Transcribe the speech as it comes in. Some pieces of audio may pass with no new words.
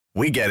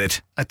We get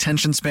it.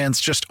 Attention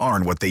spans just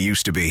aren't what they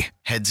used to be.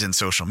 Heads in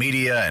social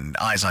media and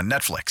eyes on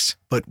Netflix.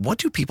 But what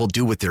do people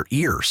do with their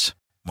ears?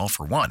 Well,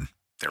 for one,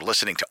 they're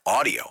listening to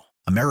audio.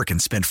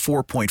 Americans spend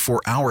 4.4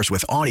 hours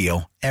with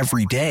audio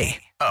every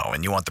day. Oh,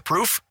 and you want the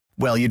proof?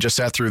 Well, you just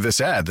sat through this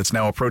ad that's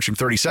now approaching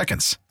 30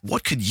 seconds.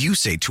 What could you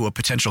say to a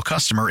potential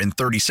customer in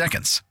 30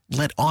 seconds?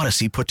 Let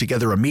Odyssey put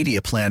together a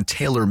media plan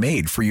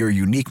tailor-made for your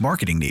unique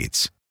marketing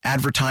needs.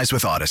 Advertise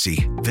with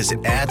Odyssey.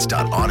 Visit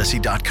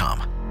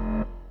ads.odyssey.com.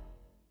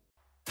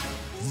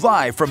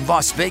 Live from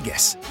Las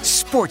Vegas,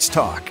 sports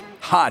talk,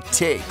 hot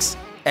takes,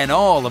 and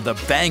all of the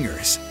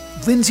bangers.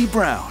 Lindsey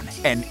Brown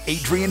and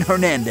Adrian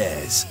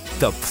Hernandez,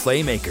 the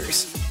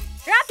Playmakers.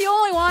 You're not the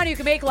only one who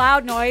can make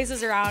loud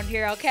noises around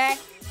here, okay?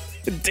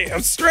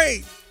 Damn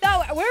straight. So,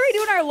 where are we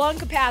doing our lung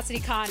capacity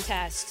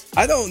contest?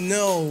 I don't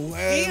know.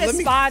 We need a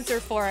sponsor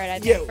for it, I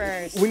think,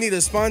 first. We need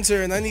a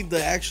sponsor, and I need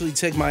to actually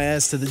take my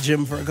ass to the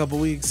gym for a couple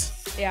weeks.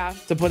 Yeah.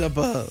 To put up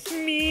a...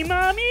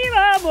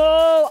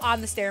 Me-ma-me-ma-mo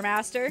on the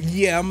Stairmaster.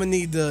 Yeah, I'm going to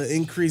need to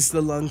increase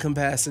the lung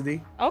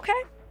capacity.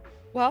 Okay.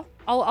 Well,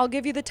 I'll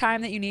give you the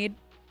time that you need.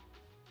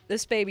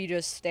 This baby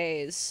just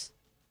stays.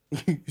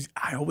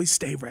 I always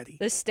stay ready.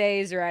 This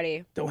stays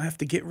ready. Don't have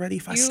to get ready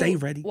if I stay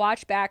ready.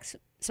 Watch back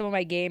some of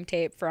my game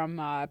tape from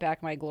back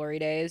in my glory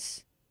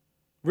days.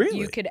 Really?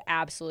 You could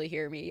absolutely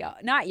hear me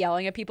not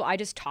yelling at people. I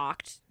just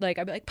talked. Like,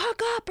 I'd be like,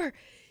 puck up, or,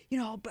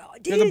 You're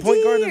the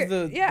point guard of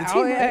the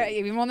team, right?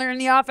 Even when they're in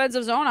the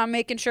offensive zone, I'm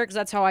making sure, because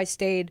that's how I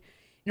stayed,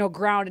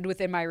 grounded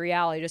within my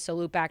reality. Just to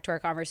loop back to our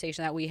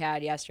conversation that we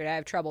had yesterday. I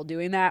have trouble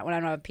doing that when I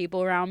don't have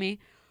people around me.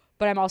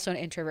 But I'm also an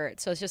introvert,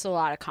 so it's just a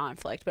lot of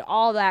conflict. But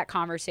all that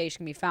conversation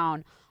can be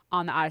found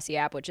on the Odyssey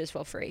app, which is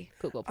for free.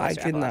 Google Play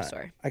Store, Apple App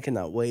Store. I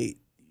cannot wait.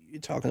 You're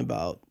talking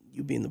about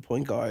you being the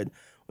point guard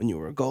when you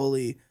were a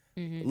goalie,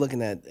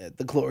 looking at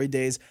the glory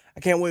days. I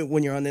can't wait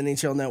when you're on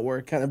NHL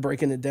Network, kind of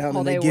breaking it down,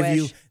 and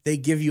they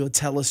give you a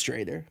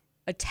telestrator.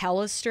 A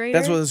telestrator?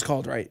 That's what it's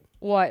called, right?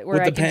 What?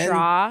 Where I can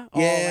draw?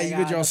 Yeah, you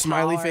could draw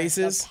smiley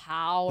faces. The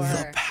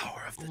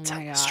power of the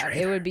telestrator. God,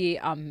 it would be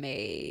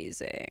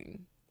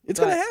amazing. It's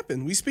going to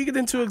happen. We speak it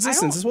into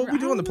existence. It's what we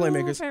do on the Playmakers. I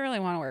don't know if I really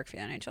want to work for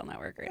the NHL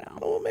Network right now.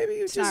 Oh, maybe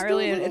it's not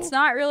really. It's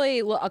not really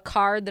a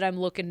card that I'm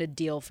looking to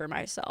deal for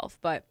myself.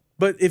 But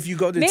if you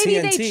go to maybe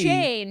TNT, they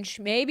change.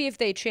 Maybe if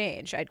they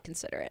change, I'd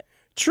consider it.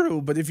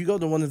 True, but if you go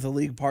to one of the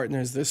league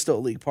partners, they're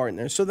still league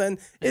partners. So then,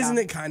 isn't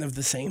it kind of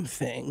the same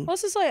thing? Well,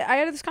 it's just like I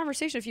had this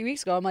conversation a few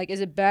weeks ago. I'm like,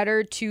 is it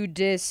better to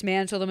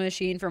dismantle the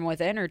machine from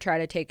within or try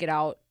to take it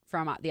out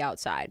from the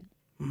outside?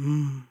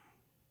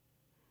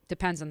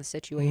 Depends on the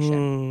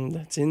situation.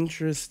 That's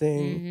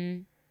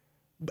interesting.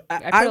 I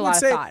put a lot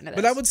of thought into this.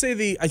 But I would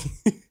say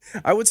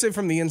I would say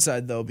from the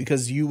inside though,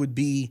 because you would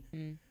be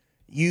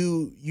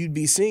you'd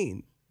be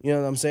seen. You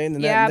know what I'm saying?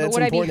 And yeah, that's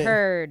but would important. I be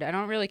heard? I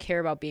don't really care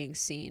about being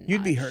seen.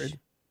 You'd be heard.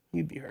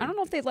 You'd be heard. I don't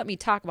know if they'd let me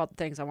talk about the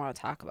things I want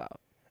to talk about.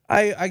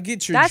 I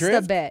get your drift.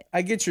 That's the bit.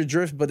 I get your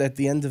drift, but at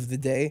the end of the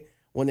day,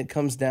 when it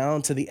comes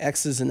down to the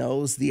X's and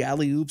O's, the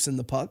alley-oops and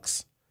the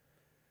pucks,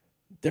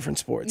 different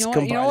sports. You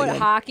know what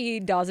hockey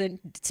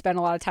doesn't spend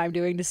a lot of time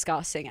doing?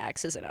 Discussing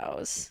X's and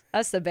O's.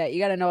 That's the bit. You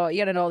gotta know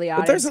the audience.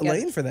 But there's a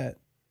lane for that.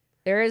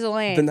 There is a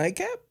lane. The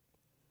nightcap?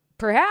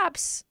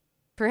 Perhaps.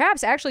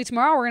 Actually,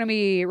 tomorrow we're gonna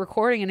be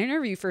recording an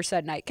interview for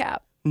said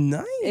nightcap.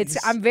 Nice.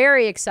 I'm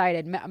very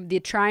excited. The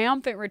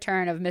triumphant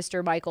return of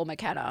Mr. Michael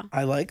McKenna.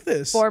 I like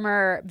this.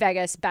 Former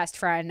Vegas best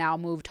friend, now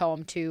moved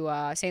home to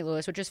St.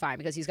 Louis, which is fine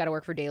because he's got to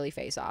work for Daily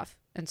Face-Off.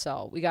 And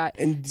so we got,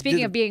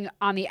 speaking of being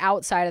on the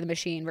outside of the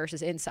machine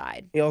versus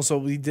inside.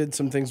 We did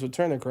some things with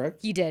Turner,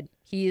 correct? He did.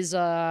 He is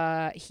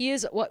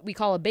what we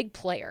call a big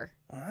player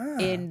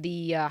in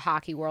the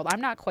hockey world.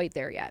 I'm not quite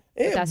there yet,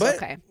 but that's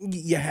okay.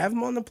 You have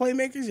him on the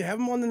Playmakers. You have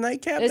him on the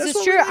nightcap. This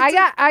is true.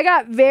 I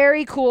got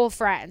very cool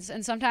friends,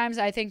 and sometimes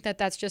I think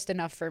that's just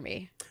enough for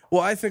me.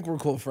 Well, I think we're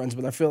cool friends,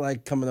 but I feel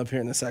like coming up here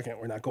in a second,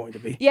 we're not going to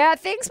be. Yeah,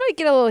 things might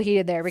get a little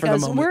heated there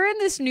because we're in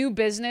this new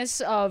business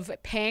of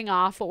paying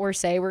off what we're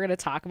going to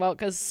talk about,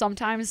 because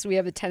sometimes we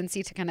have a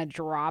tendency to kind of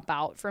drop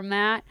out from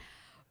that.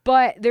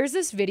 But there's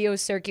this video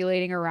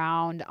circulating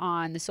around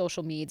on the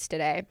social medias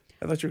today.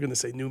 I thought you were going to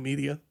say new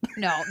media.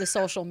 No, the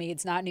social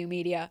medias, not new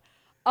media.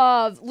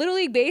 Of Little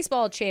League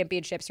Baseball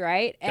championships,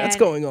 right? That's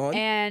going on.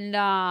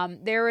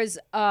 And there was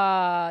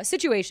a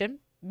situation,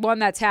 one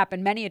that's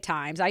happened many a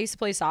times. I used to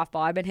play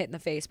softball. I've been hit in the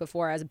face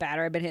before as a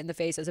batter. I've been hit in the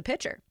face as a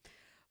pitcher.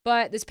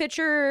 But this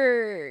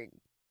pitcher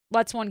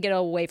lets one get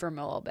away from him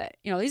a little bit.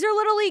 These are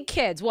Little League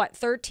kids. What,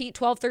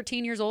 12,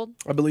 13 years old?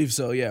 I believe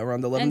so, yeah,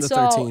 around 11 to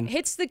so 13.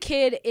 Hits the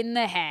kid in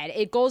the head.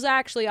 It goes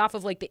actually off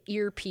of the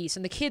earpiece,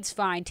 and the kid's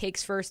fine,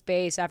 takes first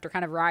base after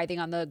kind of writhing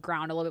on the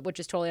ground a little bit, which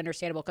is totally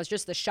understandable because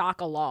just the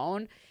shock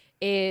alone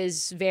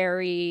is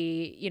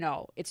very,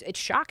 it's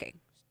shocking.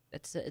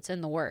 It's in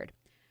the word.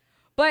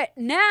 But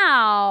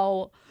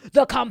now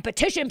the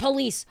competition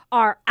police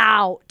are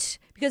out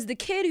because the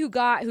kid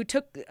who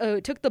took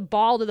the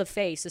ball to the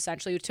face,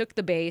 essentially, who took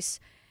the base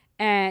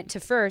and to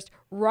first,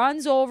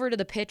 runs over to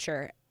the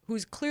pitcher,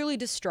 who's clearly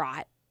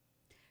distraught,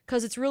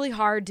 because it's really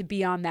hard to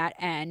be on that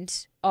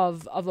end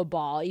of a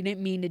ball. You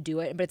didn't mean to do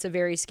it, but it's a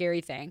very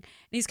scary thing. And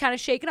he's kind of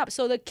shaken up.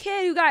 So the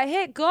kid who got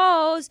hit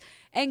goes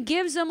and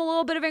gives him a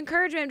little bit of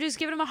encouragement, just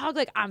giving him a hug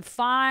like, I'm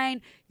fine,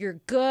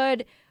 you're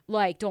good,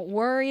 like, don't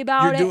worry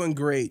about it. You're doing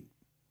great.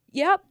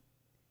 Yep.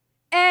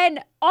 And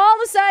all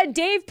of a sudden,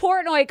 Dave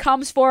Portnoy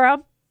comes for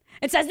him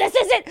and says,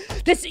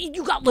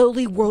 you got Little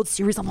League World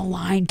Series on the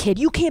line, kid.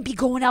 You can't be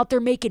going out there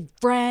making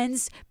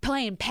friends,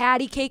 playing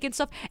patty cake and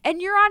stuff,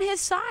 and you're on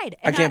his side.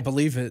 And I can't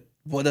believe it.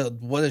 What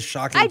a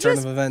shocking turn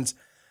of events.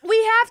 We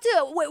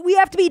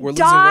have to be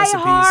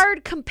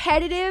die-hard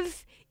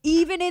competitive,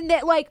 even in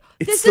that, like,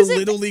 this isn't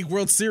Little League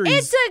World Series.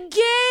 It's a game.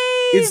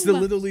 It's the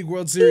Little League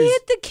World Series. He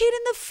hit the kid in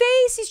the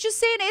face. He's just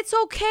saying, it's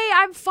okay,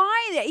 I'm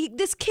fine.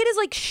 This kid is,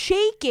 like,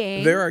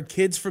 shaking. There are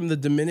kids from the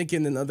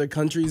Dominican and other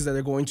countries that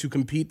are going to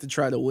compete to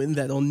try to win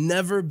that'll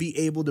never be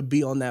able to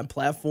be on that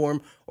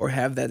platform or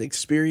have that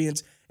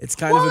experience. It's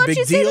kind of a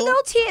big deal.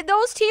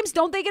 Those teams,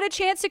 don't they get a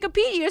chance to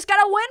compete? You just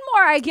gotta win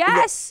more, I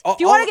guess. If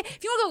you want to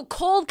go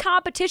cold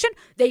competition,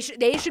 they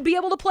should be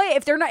able to play.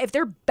 If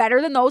they're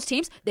better than those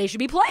teams, they should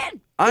be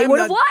playing. They would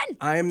have won.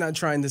 I am not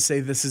trying to say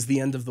this is the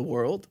end of the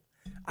world.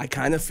 I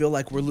kind of feel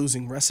like we're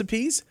losing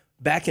recipes.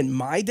 Back in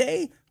my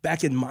day,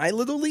 back in my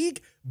little league,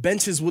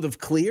 benches would have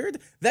cleared.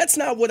 That's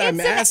not what I'm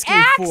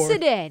asking for. It's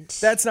an accident.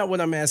 That's not what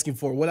I'm asking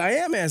for. What I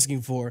am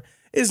asking for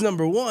is,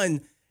 number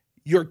one,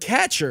 your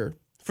catcher.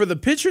 For the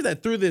pitcher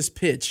that threw this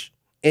pitch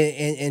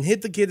and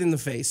hit the kid in the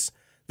face,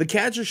 the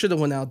catcher should have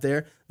went out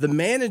there. The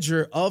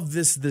manager of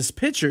this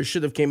pitcher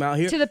should have came out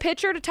here. To the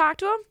pitcher to talk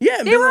to him?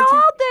 Yeah. They were all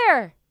out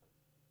there.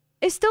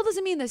 It still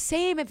doesn't mean the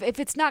same if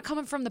it's not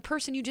coming from the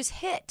person you just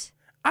hit.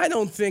 I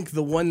don't think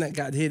the one that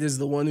got hit is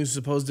the one who's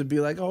supposed to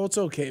be like, oh, it's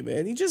okay,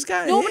 man. He just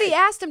got hit. Nobody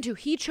asked him to.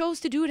 He chose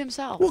to do it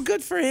himself. Well,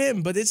 good for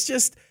him, but it's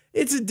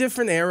a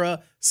different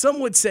era. Some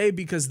would say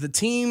because the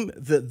team,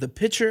 the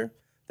pitcher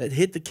that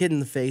hit the kid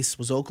in the face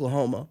was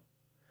Oklahoma.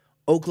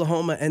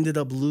 Oklahoma ended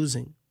up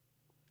losing.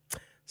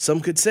 Some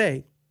could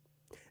say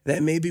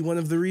that may be one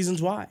of the reasons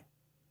why.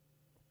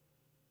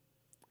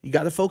 You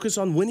got to focus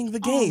on winning the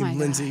game,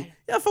 Lindsay.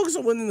 You got to focus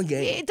on winning the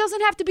game. It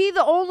doesn't have to be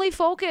the only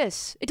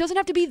focus. It doesn't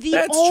have to be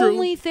the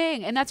only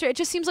thing. And that's right. It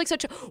just seems like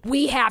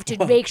we have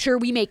to make sure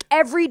we make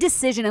every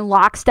decision in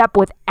lockstep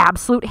with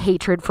absolute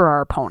hatred for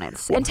our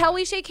opponents. Until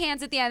we shake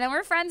hands at the end and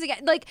we're friends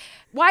again. Like,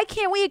 why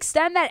can't we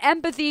extend that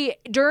empathy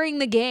during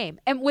the game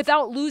and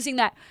without losing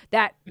that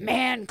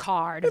man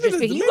card?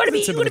 You got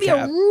to be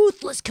a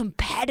ruthless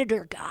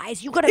competitor,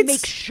 guys. You got to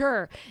make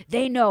sure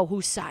they know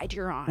whose side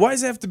you're on. Why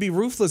does it have to be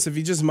ruthless if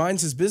he just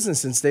minds his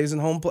business and stays in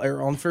home play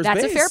or on first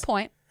base? That's a fair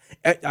point.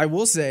 I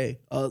will say,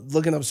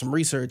 looking up some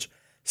research,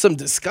 some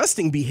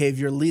disgusting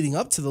behavior leading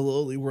up to the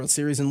Little League World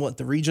Series and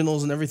the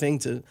regionals and everything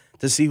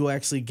to see who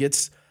actually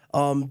gets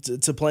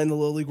to play in the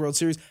Little League World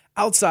Series.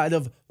 Outside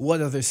of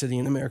what other city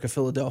in America?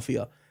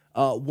 Philadelphia.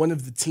 One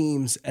of the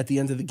teams at the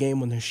end of the game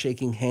when they're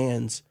shaking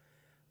hands,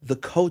 the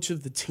coach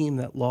of the team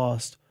that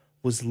lost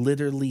was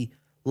literally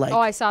like,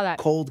 I saw that,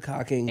 cold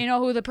cocking. You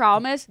know who the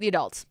problem is? The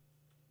adults.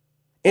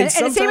 And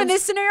the same in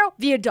this scenario,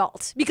 the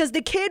adults. Because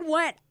the kid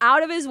went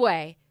out of his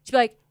way to be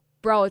like,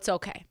 bro, it's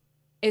okay.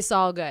 It's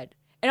all good.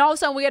 And all of a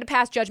sudden, we got to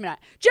pass judgment on it.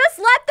 Just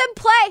let them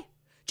play.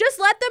 Just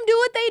let them do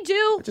what they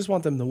do. I just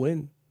want them to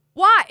win.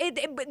 Why?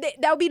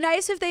 That would be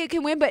nice if they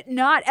can win, but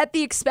not at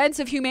the expense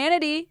of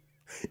humanity.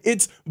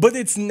 But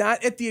it's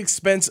not at the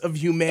expense of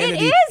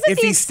humanity. It is at if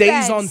the he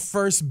expense. stays on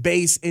first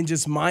base and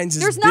just minds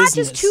his business. There's not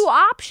just two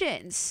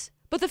options.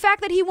 But the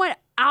fact that he went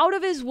out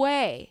of his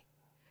way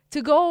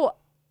to go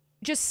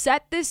just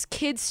set this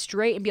kid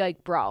straight and be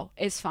like, bro,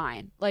 it's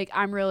fine. Like,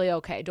 I'm really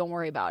okay. Don't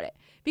worry about it.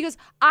 Because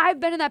I've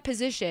been in that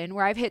position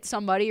where I've hit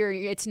somebody or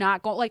it's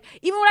not going, like,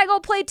 even when I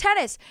go play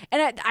tennis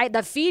and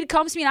the feed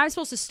comes to me and I'm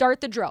supposed to start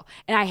the drill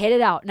and I hit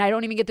it out and I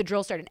don't even get the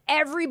drill started.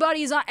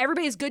 Everybody's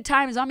good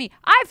time is on me.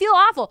 I feel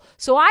awful.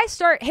 So I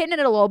start hitting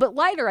it a little bit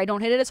lighter. I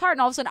don't hit it as hard.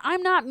 And all of a sudden,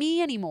 I'm not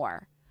me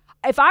anymore.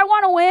 If I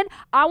want to win,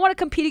 I want to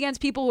compete against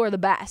people who are the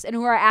best and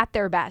who are at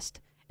their best.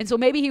 And so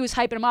maybe he was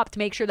hyping him up to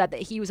make sure that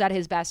he was at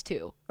his best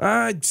too.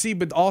 See,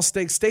 but all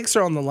stakes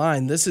are on the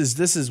line. This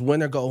is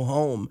win or go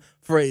home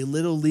for a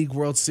Little League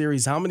World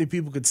Series. How many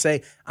people could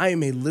say, I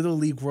am a Little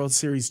League World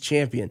Series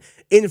champion?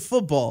 In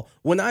football,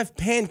 when I've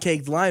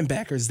pancaked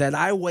linebackers that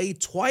I weigh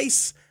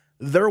twice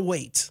their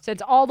weight.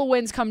 Since all the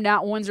wins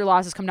or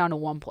losses come down to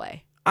one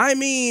play. I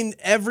mean,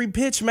 every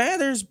pitch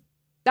matters.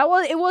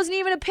 It wasn't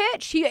even a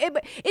pitch. It didn't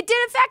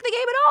affect the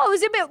game at all.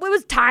 It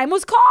was time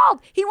was called.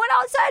 He went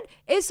out and said,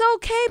 "It's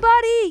okay,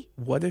 buddy."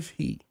 What if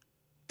he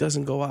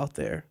doesn't go out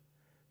there?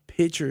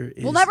 Pitcher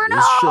is, we'll never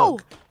know.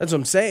 Shook. That's what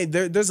I'm saying.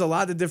 There's a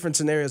lot of different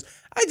scenarios.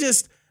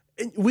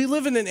 We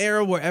live in an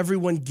era where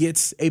everyone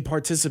gets a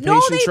participation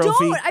trophy. No,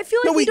 they don't. I feel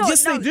like we don't.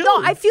 Yes, they do.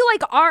 No, I feel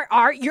like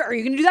are you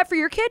going to do that for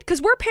your kid?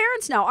 Because we're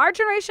parents now. Our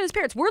generation is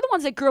parents. We're the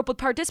ones that grew up with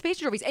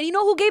participation trophies. And you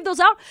know who gave those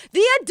out?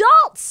 The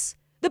adults.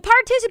 The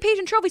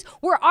participation trophies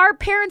were our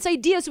parents'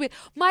 ideas.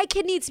 My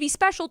kid needs to be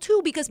special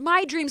too because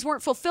my dreams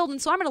weren't fulfilled, and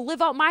so I'm going to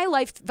live out my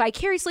life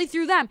vicariously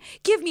through them.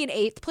 Give me an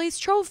 8th place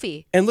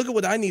trophy. And look at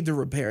what I need to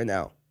repair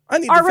now. I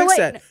need to fix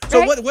that. So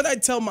right? what I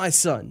tell my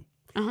son,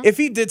 if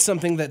he did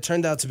something that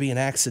turned out to be an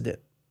accident,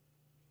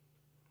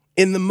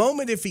 in the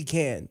moment, if he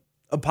can,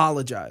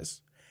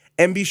 apologize.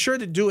 And be sure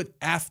to do it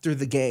after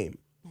the game.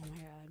 Oh, my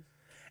God.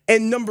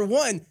 And number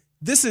one,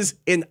 this is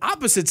an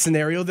opposite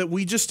scenario that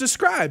we just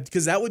described,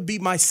 because that would be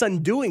my son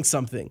doing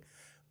something.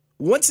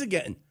 Once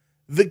again,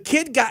 the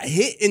kid got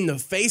hit in the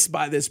face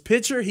by this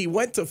pitcher. He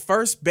went to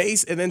first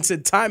base and then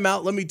said,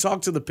 timeout, let me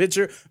talk to the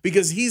pitcher,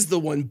 because he's the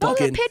one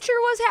bucking. No, the pitcher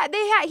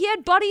he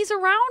had buddies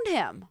around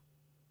him.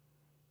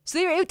 So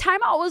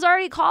timeout was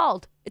already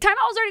called.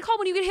 Timeout was already called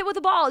when you get hit with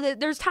the ball.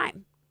 There's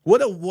time.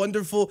 What a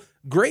wonderful,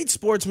 great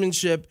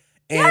sportsmanship.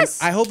 And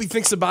yes. I hope he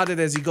thinks about it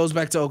as he goes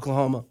back to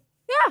Oklahoma.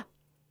 Yeah.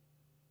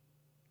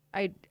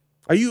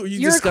 Are you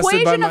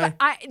disgusted by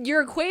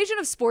your equation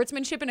of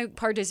sportsmanship and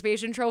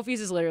participation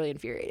trophies is literally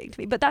infuriating to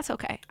me, but that's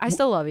okay. I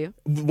still love you.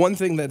 One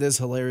thing that is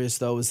hilarious,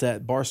 though, is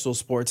that Barstool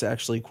Sports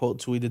actually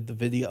quote tweeted the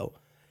video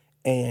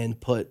and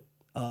put,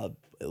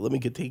 let me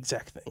get the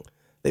exact thing.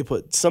 They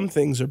put, some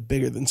things are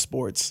bigger than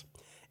sports.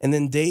 And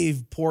then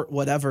Dave Port,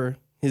 whatever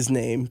his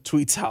name,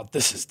 tweets out,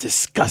 this is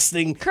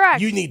disgusting.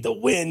 Correct. You need to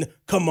win.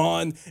 Come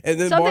on. And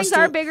then some things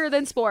are bigger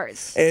than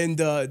sports. And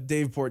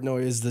Dave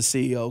Portnoy is the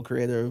CEO,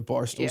 creator of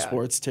Barstool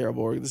Sports.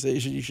 Terrible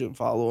organization. You shouldn't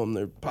follow them.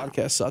 Their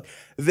podcasts suck.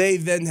 They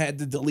then had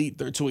to delete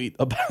their tweet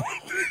about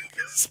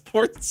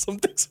sports. Some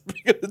things are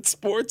bigger than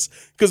sports,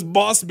 because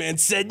Boss Man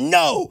said,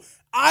 no,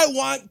 I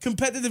want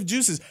competitive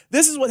juices.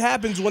 This is what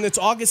happens when it's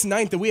August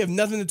 9th and we have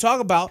nothing to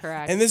talk about.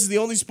 Correct. And this is the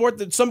only sport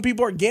that some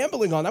people are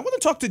gambling on. I want to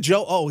talk to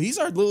Joe O. He's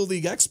our Little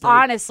League expert.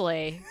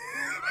 Honestly.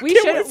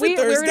 We're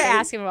going to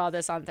ask him about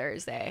this on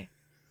Thursday.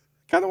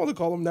 Kind of want to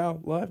call him now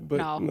live, but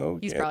no,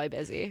 he's probably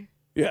busy.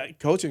 Yeah,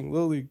 coaching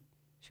Little League.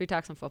 Should we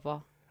talk some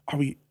football? Are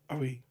we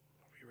ready?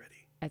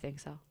 I think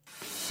so.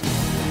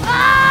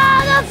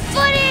 Oh, the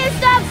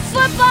funniest of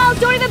football!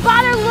 Don't even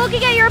bother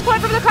looking at your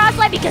opponent from the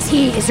crossline, because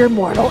he is your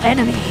mortal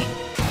enemy.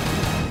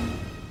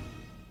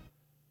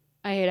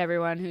 I hate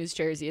everyone whose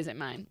jersey isn't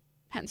mine,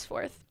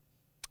 henceforth.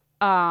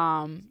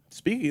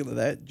 Speaking of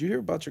that, did you hear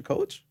about your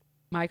coach?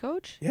 My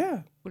coach?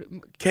 Yeah.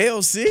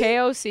 KOC?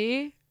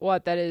 KOC?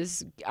 What, that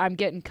is, I'm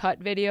getting cut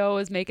video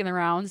is making the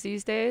rounds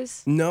these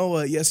days?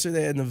 No,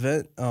 yesterday at an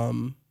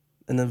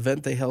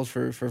event they held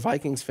for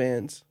Vikings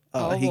fans,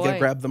 he got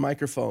grabbed the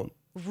microphone.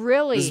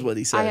 Really? This is what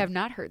he said. I have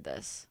not heard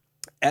this.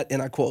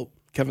 And I quote,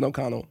 Kevin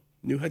O'Connell,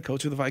 new head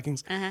coach of the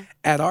Vikings,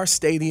 at our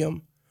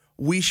stadium,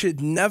 we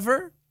should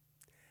never,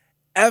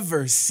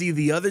 ever see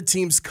the other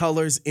team's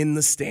colors in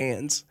the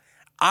stands.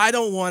 I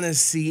don't want to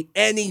see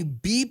any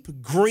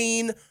beep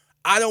green.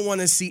 I don't want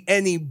to see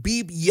any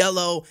beep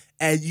yellow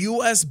at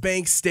U.S.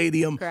 Bank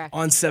Stadium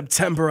on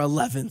September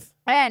 11th.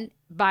 And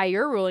by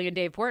your ruling and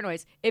Dave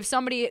Portnoy's, if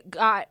somebody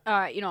got,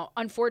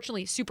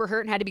 unfortunately super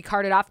hurt and had to be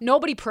carted off,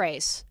 nobody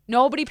prays.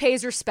 Nobody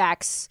pays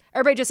respects.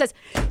 Everybody just says,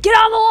 get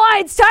on the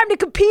line. It's time to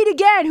compete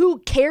again. Who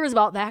cares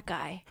about that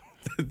guy?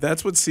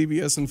 That's what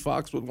CBS and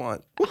Fox would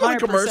want. We'll go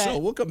to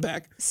commercial. We'll come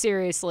back.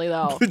 Seriously,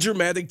 though. The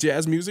dramatic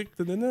jazz music.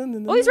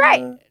 Well, he's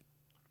right.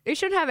 They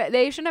shouldn't have it.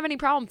 They shouldn't have any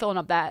problem filling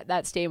up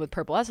that stadium with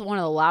purple. That's one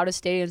of the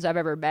loudest stadiums I've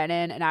ever been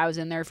in, and I was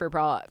in there for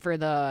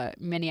the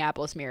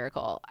Minneapolis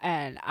Miracle,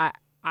 and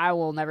I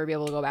will never be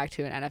able to go back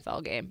to an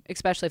NFL game,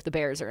 especially if the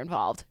Bears are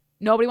involved.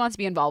 Nobody wants to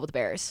be involved with the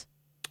Bears.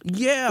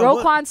 Yeah.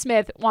 Roquan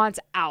Smith wants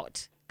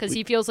out because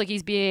he feels like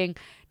he's being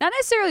not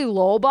necessarily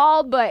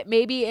lowballed, but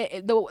maybe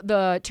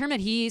the term that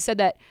he said,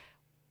 that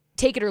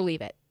take it or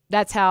leave it.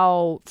 That's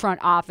how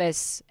front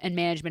office and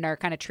management are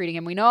kind of treating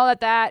him. We know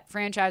that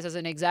franchise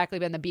hasn't exactly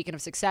been the beacon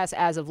of success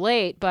as of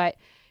late, but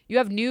you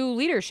have new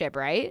leadership,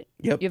 right?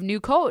 Yep. You have new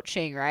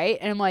coaching, right?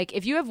 And I'm like,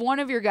 if you have one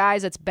of your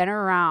guys that's been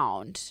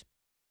around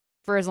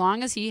for as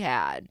long as he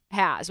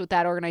has with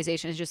that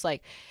organization, is just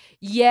like,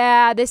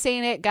 yeah, this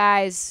ain't it,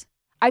 guys.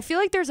 I feel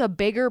like there's a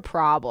bigger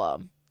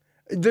problem.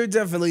 There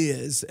definitely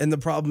is. And the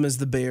problem is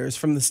the Bears.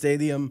 From the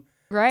stadium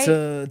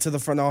to the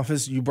front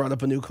office, you brought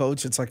up a new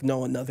coach. It's like,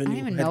 no, another new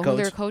head coach. I don't even know who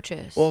their coach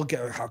is. Well,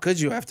 how could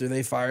you after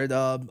they fired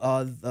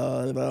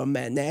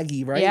Matt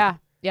Nagy, right? Yeah.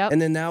 Yep.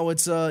 And then now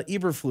it's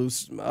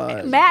Eberflus.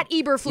 Matt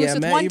Eberflus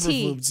with one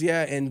T.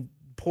 Yeah, and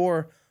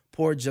poor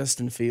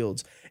Justin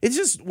Fields. It's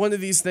just one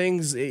of these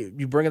things.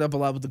 You bring it up a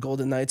lot with the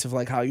Golden Knights of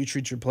like how you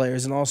treat your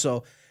players, and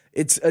also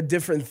it's a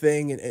different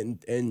thing.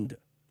 And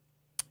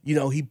you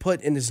know, he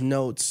put in his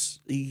notes.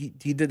 He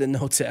did a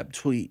notes app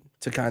tweet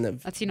to kind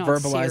of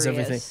verbalize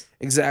everything.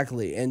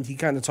 Exactly, and he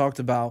kind of talked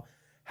about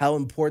how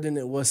important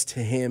it was to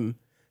him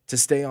to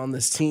stay on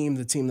this team,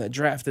 the team that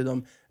drafted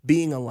him,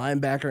 being a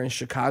linebacker in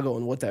Chicago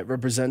and what that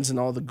represents and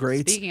all the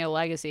greats. Speaking of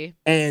legacy.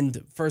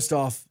 And first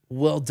off,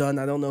 well done.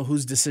 I don't know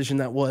whose decision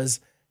that was.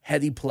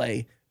 Heady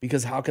play,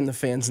 because how can the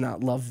fans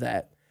not love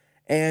that?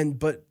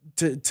 But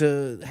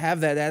to have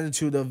that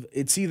attitude of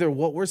it's either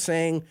what we're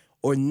saying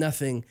or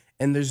nothing,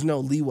 and there's no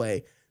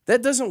leeway.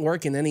 That doesn't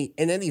work in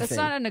anything. That's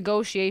not a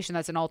negotiation.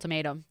 That's an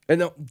ultimatum. And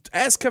no,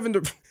 ask Kevin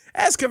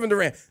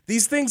Durant.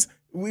 These things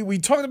we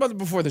talked about it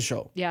before the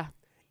show. Yeah.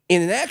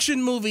 In an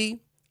action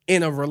movie,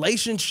 in a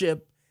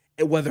relationship,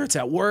 whether it's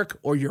at work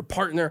or your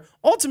partner,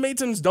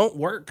 ultimatums don't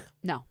work.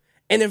 No.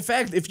 And in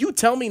fact, if you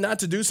tell me not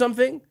to do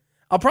something,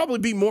 I'll probably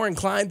be more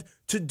inclined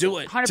to do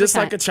it, 100%. just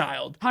like a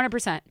child.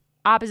 100%.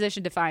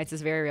 Opposition defiance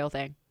is a very real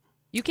thing.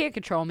 You can't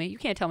control me. You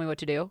can't tell me what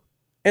to do.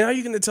 And how are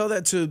you going to tell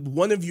that to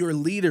one of your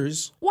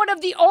leaders? One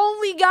of the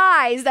only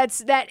guys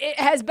that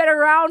has been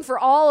around for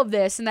all of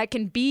this and that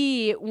can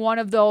be one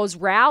of those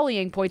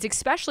rallying points,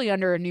 especially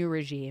under a new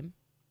regime.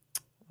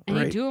 And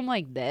you do them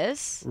like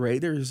this?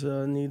 Raiders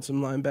need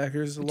some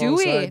linebackers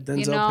alongside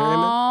Denzel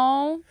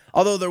Perryman.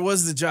 Although there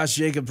was the Josh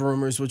Jacobs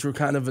rumors, which were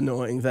kind of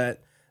annoying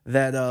that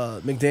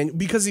McDaniel,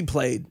 because he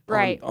played.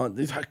 Right.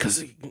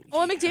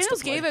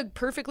 McDaniels gave a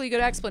perfectly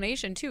good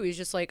explanation, too. He's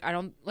just like,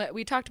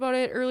 we talked about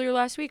it earlier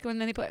last week when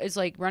they play. It's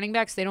like running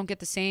backs, they don't get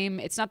the same,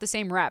 it's not the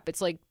same rep.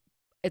 It's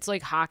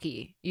like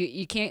hockey.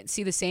 You can't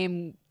see the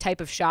same type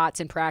of shots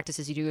in practice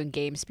as you do in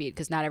game speed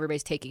because not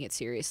everybody's taking it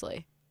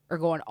seriously or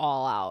going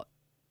all out.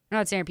 I'm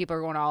not saying people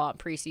are going all out in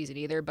preseason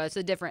either, but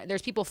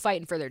there's people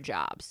fighting for their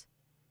jobs.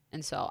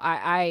 And so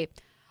I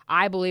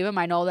believe him.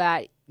 I know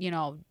that,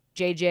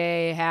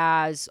 JJ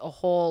has a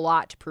whole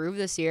lot to prove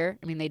this year.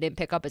 I mean, they didn't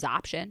pick up his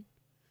option.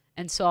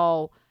 And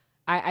so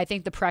I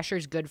think the pressure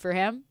is good for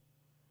him.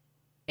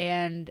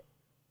 And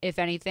if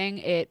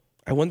anything,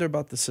 I wonder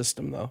about the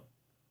system, though.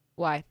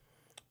 Why?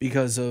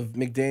 Because of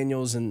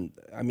McDaniels and,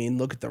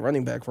 look at the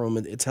running back room.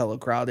 It's hella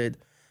crowded,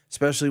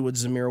 especially with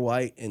Zamir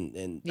White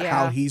and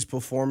how he's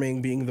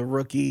performing, being the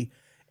rookie.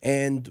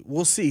 And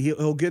we'll see.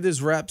 He'll get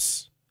his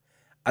reps.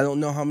 I don't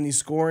know how many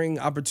scoring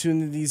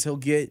opportunities he'll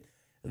get.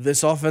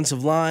 This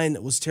offensive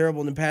line was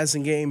terrible in the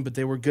passing game, but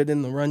they were good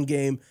in the run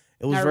game.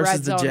 It was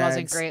versus the Jags. Red zone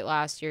wasn't great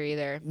last year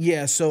either.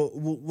 Yeah, so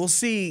we'll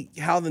see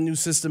how the new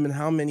system and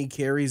how many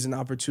carries and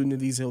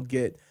opportunities he'll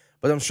get.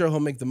 But I'm sure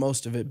he'll make the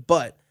most of it.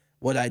 But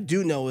what I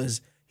do know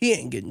is he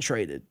ain't getting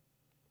traded.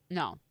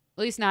 No,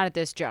 at least not at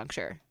this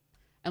juncture.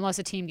 Unless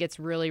a team gets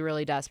really,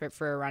 really desperate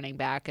for a running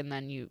back, and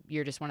then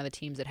you're just one of the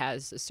teams that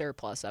has a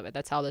surplus of it.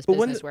 That's how this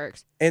business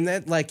works. And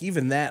that,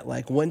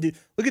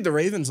 look at the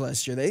Ravens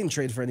last year? They didn't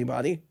trade for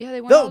anybody. Yeah,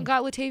 they went out and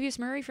got Latavius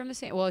Murray from the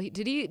same. Well,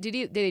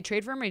 did they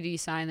trade for him, or did he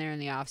sign there in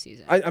the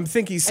offseason? I'm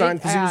thinking he signed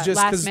because he was just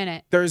last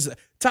minute. There's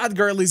Todd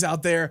Gurley's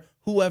out there.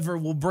 Whoever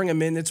will bring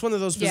him in. It's one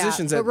of those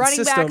positions that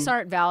running backs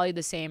aren't valued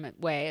the same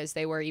way as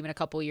they were even a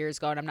couple years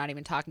ago. And I'm not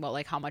even talking about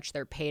like how much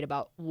they're paid,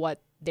 about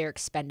what their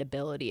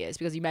expendability is,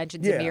 because you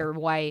mentioned Zamir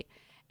White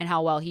and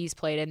how well he's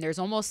played. And there's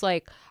almost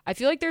like, I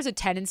feel like there's a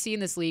tendency in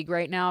this league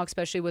right now,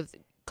 especially with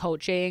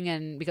coaching,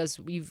 and because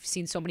we've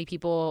seen so many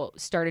people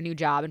start a new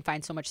job and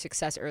find so much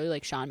success early,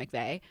 like Sean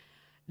McVay,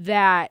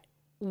 that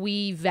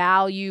we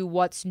value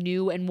what's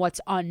new and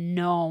what's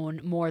unknown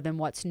more than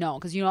what's known.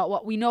 Because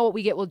we know what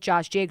we get with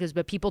Josh Jacobs,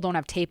 but people don't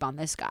have tape on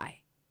this guy.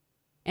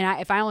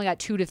 And if I only got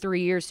 2 to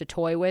 3 years to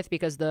toy with,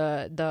 because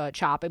the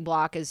chopping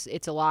block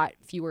it's a lot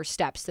fewer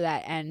steps to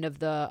that end of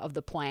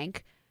the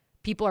plank,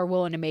 people are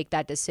willing to make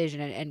that decision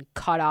and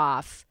cut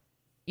off,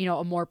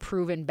 a more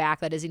proven back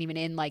that isn't even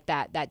in like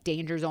that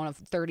danger zone of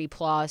 30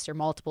 plus or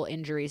multiple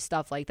injuries,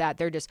 stuff like that.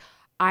 They're just,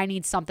 I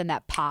need something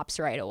that pops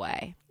right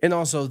away. And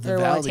also the value.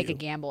 They're willing to take a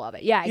gamble of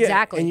it. Yeah,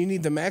 exactly. And you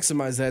need to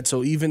maximize that.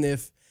 So even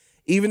if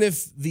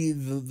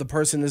the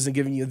person isn't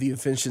giving you the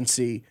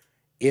efficiency,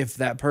 if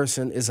that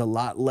person is a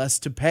lot less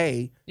to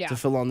pay to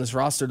fill on this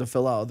roster, to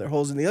fill out their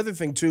holes. And the other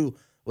thing too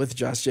with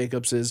Josh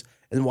Jacobs is,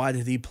 and why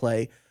did he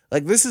play?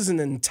 Like, this is an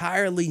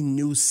entirely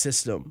new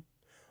system,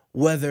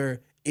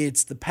 whether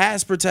it's the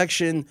pass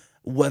protection,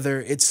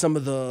 whether it's some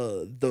of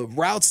the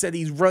routes that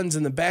he runs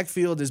in the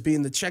backfield as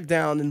being the check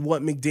down and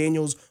what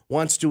McDaniels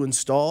wants to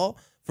install.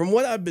 From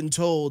what I've been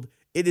told,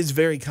 it is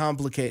very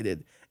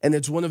complicated. And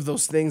it's one of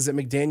those things that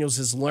McDaniels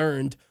has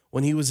learned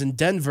when he was in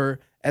Denver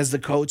as the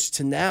coach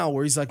to now,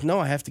 where he's like, no,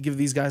 I have to give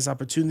these guys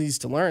opportunities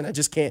to learn. I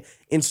just can't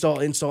install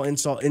right.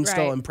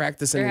 And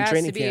practice and in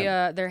training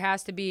camp. There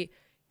has to be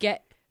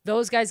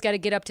those guys got to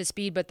get up to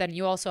speed, but then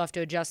you also have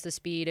to adjust the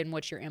speed in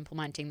which you're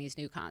implementing these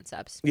new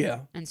concepts. Yeah.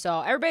 And so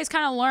everybody's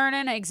kind of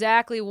learning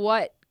exactly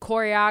what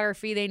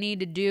choreography they need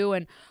to do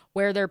and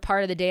where their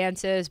part of the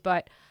dance is.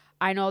 But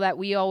I know that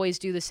we always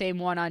do the same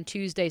one on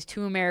Tuesdays,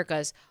 2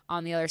 Americas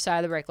on the other side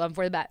of the break. 11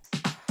 for the bet.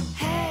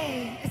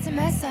 Hey, it's a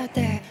mess out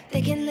there.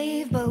 They can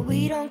leave, but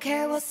we don't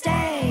care, we'll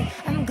stay.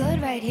 I'm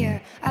good right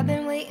here. I've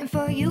been waiting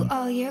for you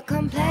all year.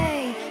 Come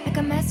play, make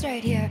a mess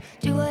right here.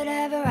 Do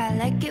whatever, I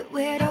like it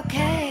weird,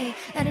 okay.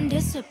 Let him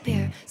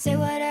disappear. Say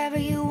whatever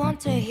you want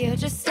to hear,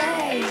 just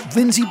stay.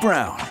 Lindsey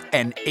Brown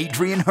and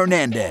Adrian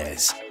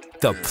Hernandez,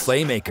 the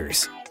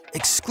Playmakers,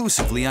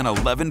 exclusively on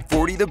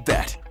 1140 The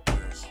Bet.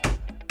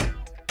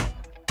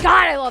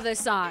 God, I love this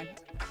song.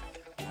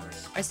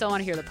 I still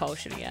want to hear the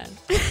potion again.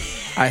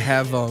 I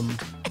have a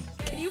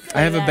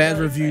bad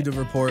review to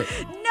report.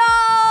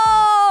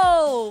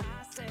 No!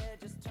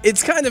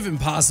 It's kind of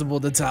impossible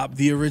to top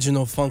the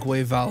original Funk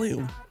Wave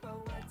Volume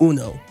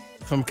Uno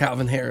from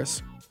Calvin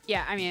Harris.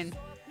 Yeah, I mean,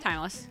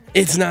 timeless.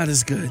 It's not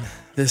as good.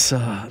 This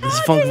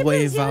Funk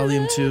Wave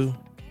Volume 2.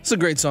 It's a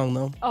great song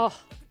though. Oh.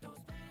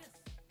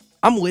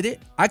 I'm with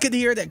it. I could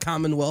hear it at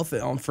Commonwealth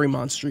on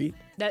Fremont Street.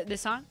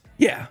 This song?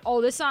 Yeah.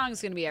 Oh, this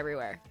song's going to be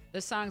everywhere.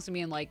 This song's going to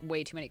be in like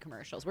way too many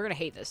commercials. We're going to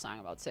hate this song in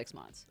about 6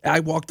 months.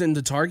 I walked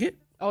into Target.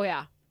 Oh,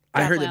 yeah.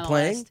 I heard it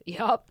playing.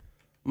 Yep.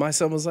 My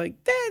son was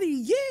like,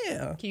 "Daddy,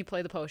 yeah." Can you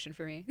play the potion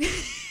for me? We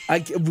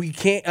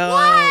can't.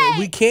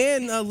 We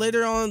can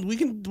later on.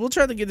 We'll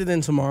try to get it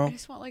in tomorrow. I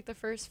just want like the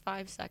first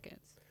 5 seconds.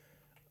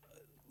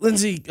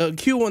 Lindsay,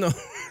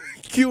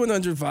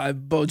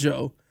 Q105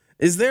 Bojo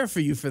is there for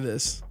you for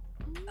this.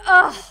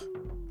 Oh,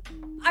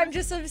 I'm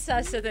just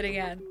obsessed with it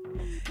again.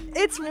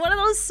 It's one of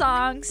those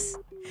songs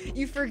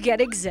you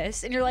forget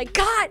exists, and you're like,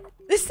 God,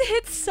 this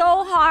hits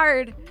so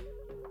hard.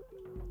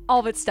 All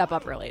of it's Step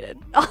Up related.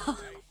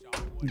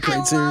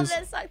 Great series. I love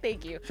this song.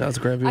 Thank you. Shout out to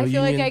Grandview I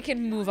feel Union. like I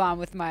can move on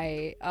with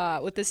my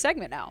with this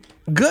segment now.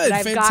 Good,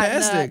 that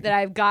fantastic. That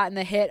I've gotten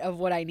the hit of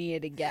what I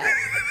needed to get.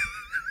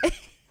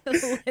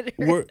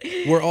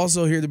 We're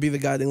also here to be the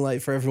guiding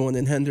light for everyone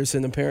in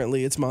Henderson.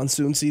 Apparently, it's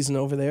monsoon season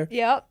over there.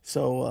 Yep.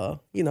 So, I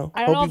don't hope know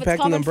you if it's packed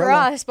an coming for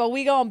umbrella. us, but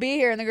we gonna be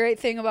here. And the great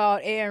thing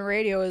about AM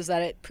radio is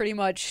that it pretty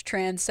much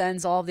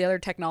transcends all of the other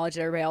technology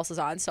that everybody else is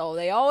on. So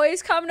they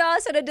always come to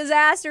us in a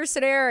disaster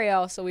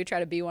scenario. So we try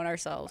to be one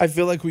ourselves. I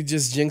feel like we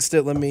just jinxed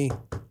it.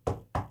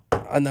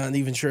 I'm not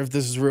even sure if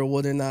this is real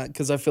wood or not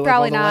because I feel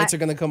Probably like all the not. lights are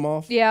gonna come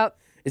off. Yep.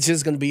 It's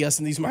just gonna be us,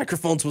 and these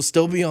microphones will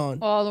still be on.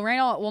 Well,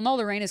 we'll know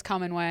the rain is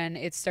coming when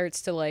it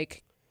starts to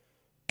like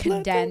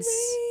condense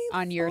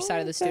on your side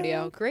of the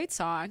studio. Great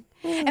song.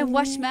 And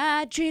wash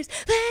my dreams,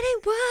 let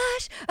it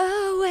wash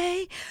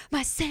away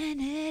my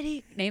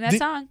sanity. Name that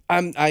song.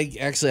 I'm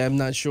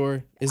not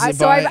sure. Is it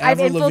So by I've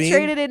Avril Lavigne?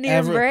 infiltrated into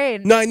your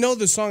brain. No, I know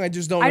the song. I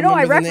just don't. I know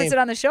I remember the reference name.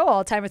 it on the show all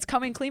the time. It's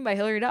Coming Clean by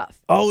Hillary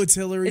Duff. Oh, it's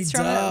Hillary It's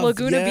Duff. from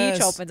Laguna yes.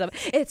 Beach opens up.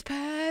 It's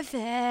perfect. Oh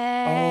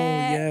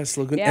yes,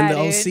 Laguna. Yeah, and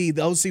the dude.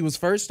 OC was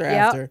first or Yep.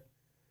 after?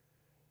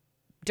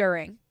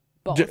 During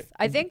both.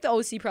 I think the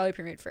OC probably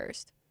premiered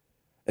first.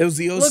 It was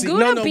the OC.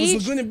 Laguna no, Beach, it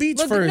was Laguna Beach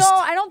first. No,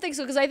 I don't think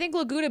so because I think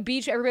Laguna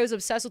Beach. Everybody was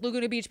obsessed with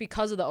Laguna Beach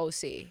because of the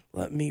OC.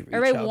 Let me reach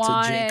Everybody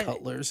out to Jay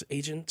Cutler's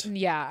agent.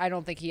 Yeah, I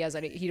don't think he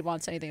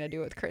wants anything to do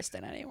with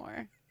Kristen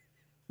anymore.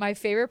 My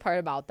favorite part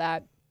about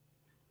that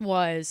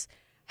was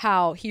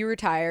how he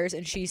retires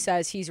and she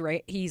says he's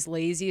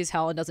lazy as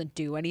hell and doesn't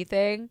do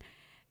anything,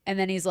 and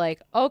then he's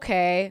like,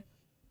 okay,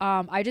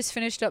 I just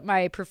finished up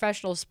my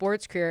professional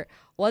sports career.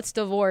 Let's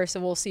divorce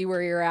and we'll see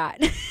where you're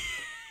at.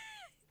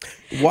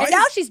 Why? And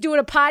now she's doing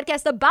a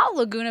podcast about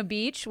Laguna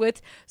Beach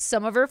with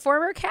some of her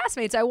former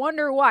castmates. I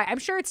wonder why. I'm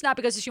sure it's not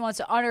because she wants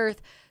to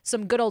unearth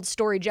some good old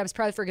story gems,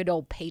 probably for a good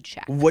old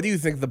paycheck. What do you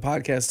think the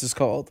podcast is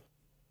called?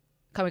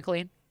 Coming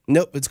Clean?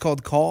 Nope, it's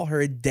called Call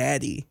Her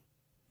Daddy.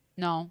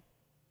 No.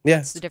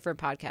 Yes. It's a different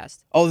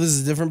podcast. Oh, this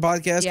is a different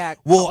podcast? Yeah.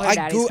 Well, Call Her I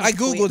Daddy's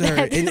Googled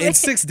her and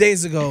 6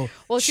 days ago.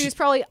 Well, she was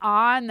probably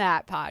on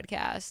that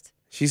podcast.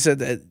 She said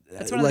that.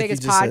 That's one of the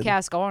biggest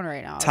podcasts going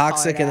right now.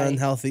 Toxic and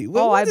unhealthy.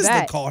 Well, what is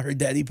the Call Her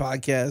Daddy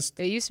podcast?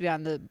 It used to be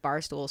on the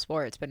Barstool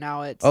Sports, but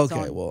now it's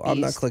okay. Well, I'm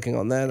not clicking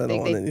on that. I don't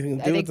want anything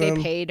to do with them. I think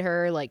they paid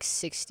her like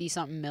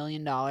 $60-something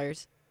million.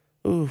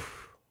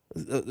 Oof.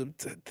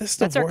 This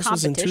divorce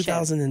was in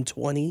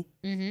 2020,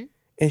 and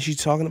she's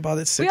talking about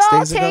it 6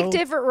 days ago. We all take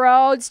different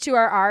roads to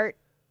our art.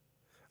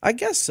 I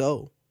guess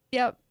so.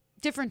 Yep.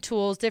 Different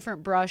tools,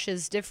 different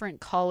brushes,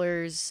 different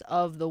colors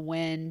of the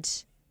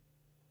wind.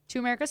 To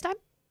America's time?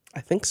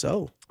 I think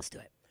so. Let's do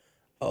it.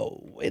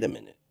 Oh, wait a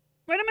minute.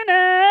 Wait a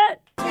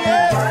minute.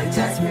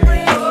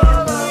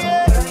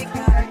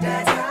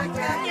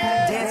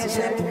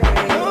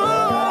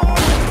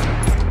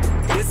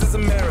 This is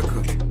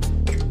America.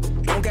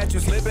 Don't get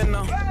you slipping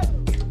now.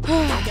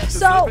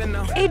 So,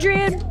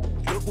 Adrian,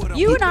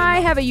 you and I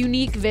have a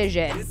unique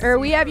vision, or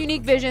we have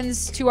unique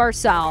visions to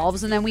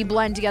ourselves, and then we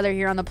blend together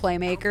here on the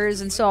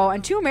Playmakers. And so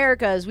on Two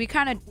Americas, we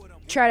kind of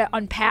try to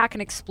unpack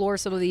and explore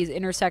some of these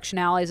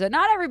intersectionalities that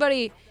not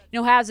everybody,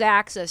 has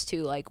access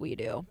to like we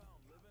do.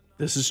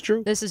 This is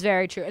true. This is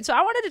very true. And so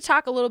I wanted to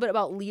talk a little bit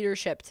about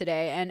leadership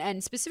today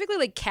and specifically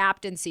like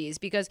captaincies,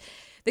 because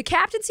the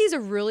captaincy is a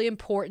really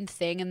important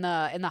thing in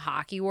the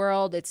hockey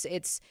world.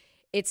 It's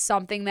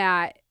something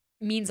that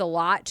means a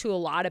lot to a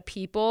lot of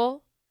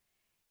people.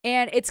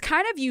 And it's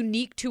kind of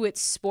unique to its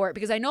sport,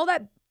 because I know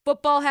that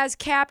football has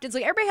captains.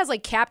 Like everybody has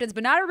like captains,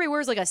 but not everybody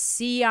wears like a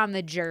C on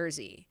the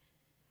jersey.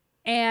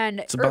 And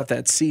it's about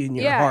that C in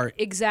your heart.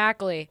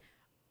 Exactly.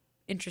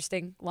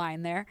 Interesting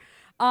line there.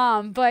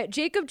 But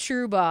Jacob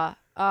Trouba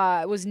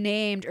was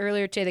named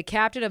earlier today the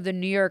captain of the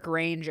New York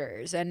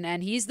Rangers.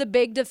 And he's the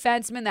big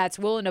defenseman that's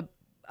willing to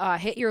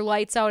hit your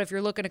lights out if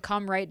you're looking to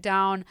come right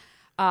down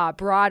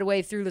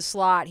Broadway through the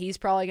slot. He's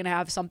probably going to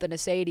have something to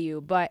say to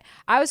you. But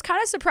I was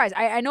kind of surprised.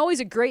 I know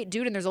he's a great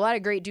dude, and there's a lot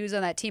of great dudes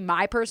on that team.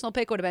 My personal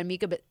pick would have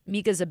been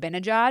Mika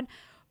Zibanejad.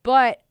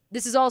 But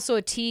this is also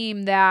a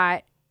team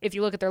that, if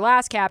you look at their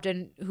last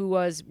captain, who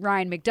was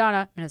Ryan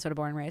McDonough, Minnesota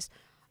born and raised,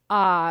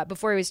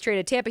 before he was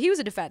traded to Tampa, he was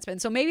a defenseman.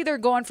 So maybe they're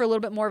going for a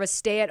little bit more of a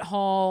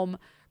stay-at-home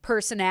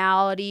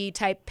personality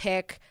type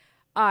pick,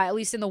 at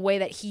least in the way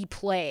that he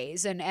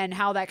plays and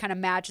how that kind of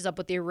matches up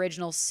with the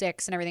original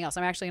six and everything else.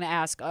 I'm actually going to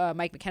ask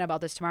Mike McKenna about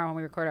this tomorrow when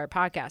we record our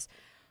podcast.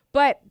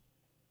 But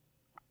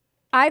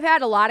I've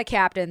had a lot of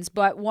captains,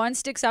 but one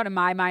sticks out in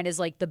my mind as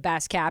like the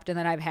best captain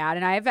that I've had.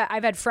 And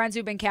I've had friends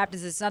who've been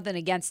captains. It's nothing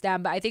against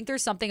them, but I think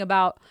there's something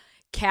about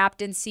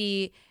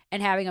captaincy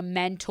and having a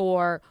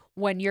mentor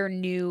when you're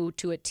new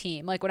to a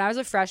team. Like when I was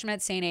a freshman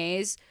at St.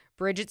 A's,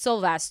 Bridget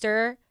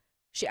Sylvester,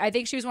 I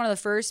think she was one of the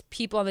first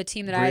people on the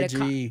team that I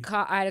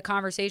had a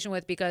conversation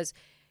with, because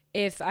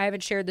if I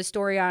haven't shared the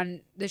story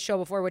on this show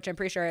before, which I'm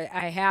pretty sure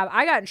I have,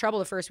 I got in trouble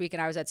the first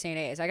weekend I was at St.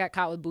 A's. I got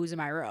caught with booze in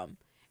my room.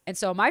 And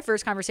so my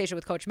first conversation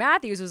with Coach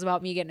Matthews was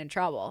about me getting in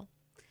trouble.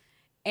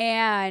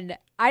 And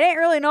I didn't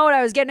really know what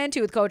I was getting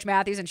into with Coach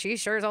Matthews, and she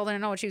sure as hell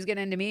didn't know what she was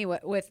getting into me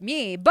with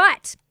me.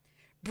 But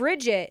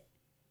Bridget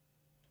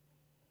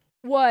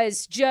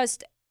was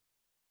just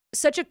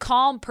such a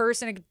calm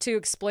person to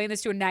explain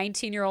this to a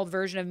 19-year-old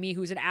version of me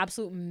who's an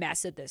absolute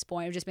mess at this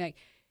point. Of just being like,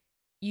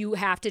 you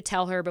have to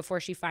tell her before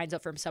she finds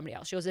out from somebody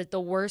else. She goes, the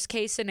worst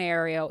case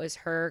scenario is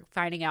her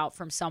finding out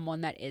from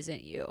someone that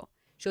isn't you.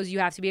 She goes, you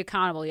have to be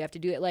accountable. You have to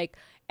do it like,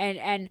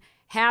 and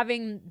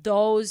having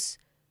those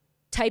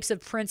types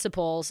of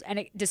principles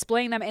and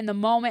displaying them in the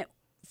moment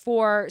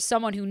for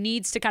someone who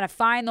needs to kind of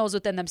find those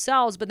within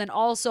themselves, but then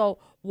also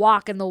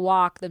walk in the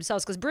walk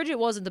themselves. Because Bridget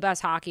wasn't the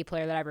best hockey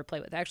player that I ever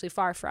played with. Actually,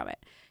 far from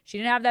it. She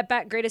didn't have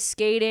that greatest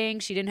skating.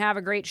 She didn't have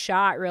a great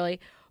shot, really.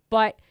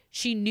 But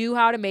she knew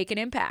how to make an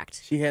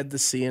impact. She had the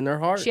C in her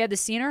heart. She had the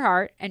C in her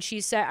heart. And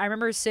she said, I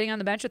remember sitting on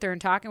the bench with her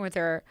and talking with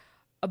her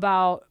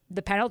about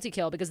the penalty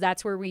kill, because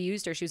that's where we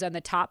used her. She was on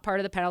the top part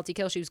of the penalty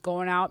kill. She was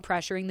going out,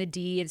 pressuring the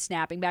D and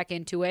snapping back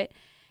into it.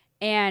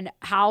 And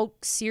how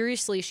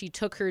seriously she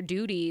took her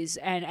duties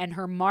and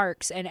her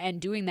marks and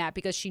doing that,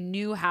 because she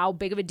knew how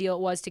big of a deal it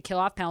was to kill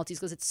off penalties,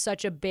 because it's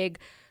such a big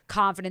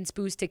confidence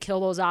boost to kill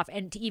those off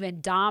and to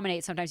even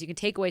dominate. Sometimes you can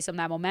take away some of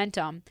that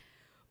momentum.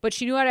 But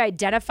she knew how to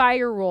identify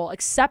your role,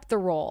 accept the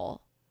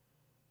role,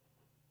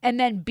 and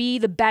then be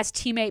the best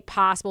teammate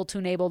possible to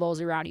enable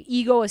those around you.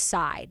 Ego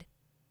aside,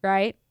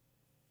 right?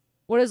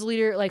 What is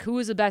leader like? Who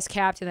was the best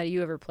captain that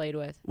you ever played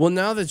with? Well,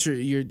 now that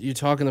you're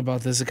talking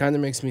about this, it kind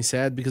of makes me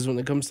sad, because when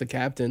it comes to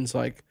captains,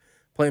 like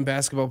playing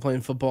basketball,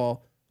 playing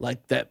football,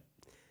 like that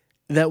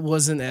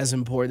wasn't as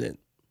important.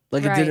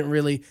 Like It didn't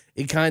really.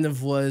 It kind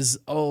of was.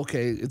 Oh,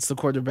 okay, it's the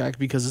quarterback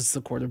because it's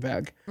the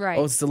quarterback. Right.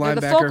 Oh, it's the They're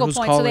linebacker the focal who's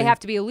point, calling. so they have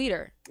to be a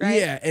leader. Right?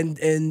 Yeah, and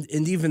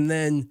even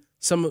then,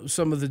 some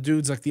of the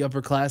dudes like the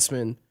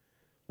upperclassmen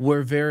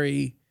were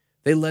very.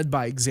 They led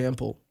by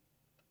example.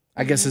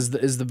 I guess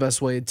is the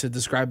best way to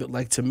describe it.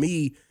 Like to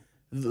me,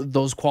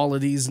 those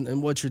qualities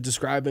and what you're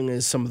describing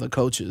is some of the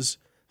coaches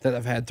that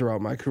I've had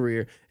throughout my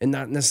career, and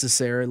not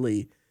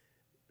necessarily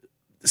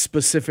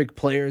specific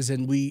players.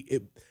 And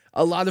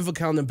a lot of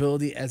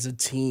accountability as a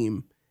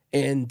team,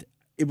 and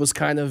it was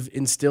kind of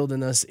instilled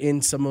in us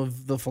in some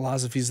of the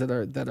philosophies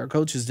that our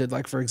coaches did.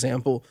 Like for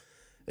example,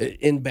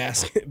 in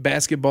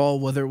basketball,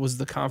 whether it was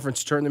the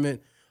conference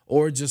tournament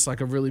or just like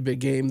a really big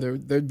game,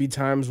 there'd be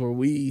times where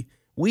we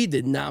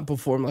did not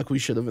perform like we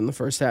should have in the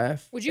first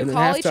half. Would you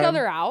call each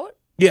other out?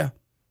 Yeah,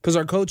 because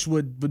our coach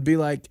would be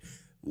like,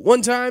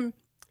 one time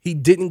he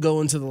didn't go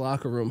into the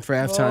locker room for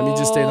halftime. He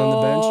just stayed on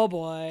the bench. Oh,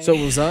 boy. So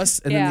it was us.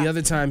 And then the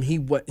other time he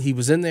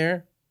was in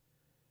there.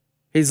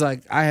 He's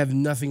like, I have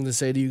nothing to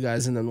say to you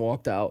guys, and then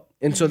walked out.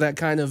 And so that's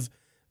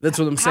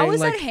what I'm saying. How is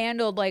that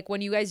handled, like,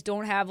 when you guys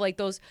don't have, like,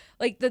 those,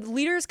 like, the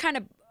leaders kind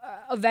of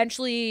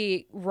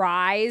eventually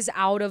rise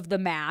out of the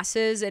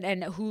masses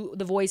and who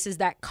the voices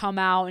that come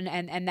out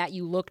and that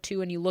you look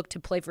to and you look to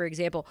play, for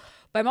example.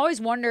 But I'm always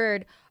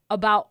wondered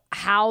about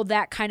how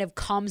that kind of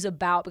comes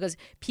about, because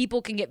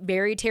people can get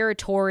very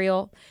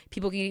territorial,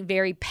 people can get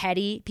very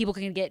petty, people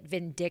can get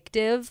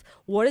vindictive.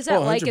 What is that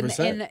like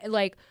in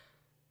like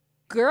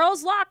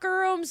girls' locker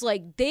rooms?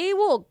 Like, they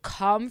will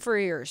come for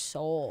your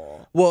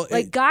soul. Well,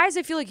 like guys,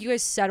 I feel like you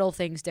guys settle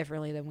things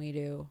differently than we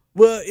do.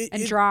 Well,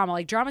 drama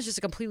is just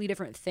a completely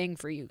different thing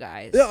for you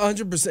guys. Yeah,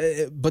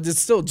 100%. But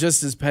it's still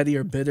just as petty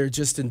or bitter,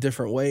 just in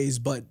different ways.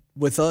 But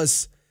with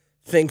us,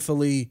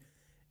 thankfully,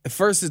 at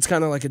first it's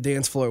kind of like a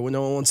dance floor where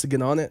no one wants to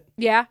get on it.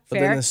 Yeah, but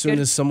fair. then as soon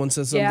as someone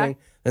says something,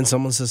 then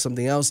someone says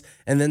something else,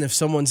 and then if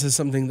someone says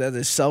something that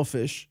is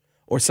selfish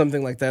or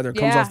something like that, or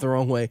comes off the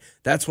wrong way,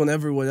 that's when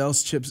everyone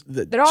else chips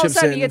in. Then all of a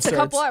sudden you get a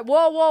couple of,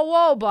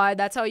 whoa, bud.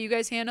 That's how you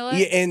guys handle it?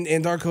 Yeah,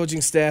 and our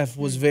coaching staff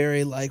was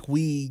very like,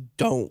 we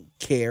don't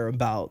care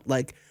about,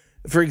 like,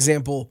 for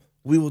example,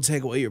 we will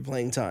take away your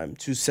playing time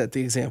to set the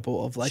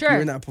example of, like,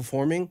 you're not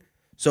performing.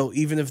 So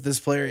even if this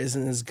player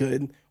isn't as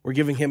good, we're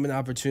giving him an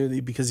opportunity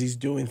because he's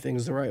doing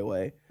things the right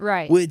way.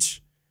 Right.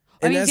 Which,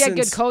 I mean, you had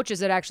good coaches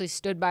that actually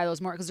stood by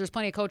those more, because there's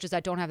plenty of coaches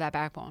that don't have that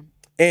backbone.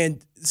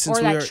 And since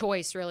or that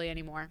choice really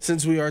anymore.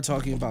 Since we are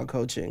talking about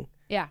coaching,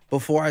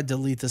 before I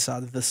delete this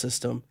out of the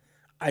system,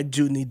 I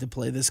do need to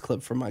play this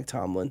clip from Mike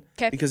Tomlin,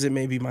 because it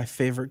may be my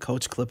favorite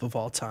coach clip of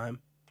all time.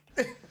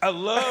 I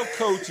love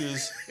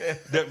coaches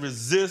that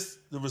resist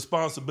the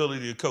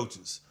responsibility of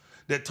coaches,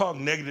 that talk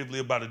negatively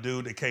about a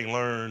dude that can't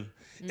learn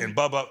and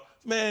blah, blah.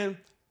 Man,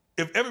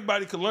 if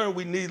everybody could learn,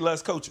 we need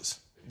less coaches.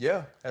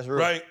 Yeah, that's real.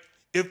 Right?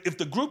 If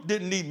the group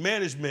didn't need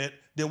management,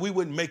 then we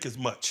wouldn't make as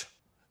much.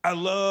 I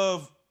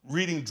love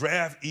reading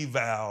draft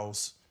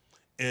evals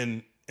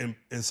and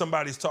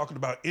somebody's talking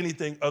about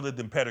anything other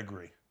than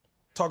pedigree,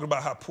 talking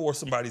about how poor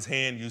somebody's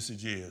hand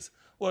usage is.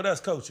 Well,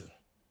 that's coaching.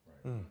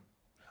 Right.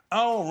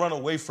 I don't run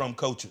away from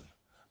coaching.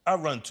 I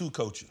run to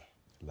coaching.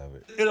 Love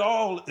it. It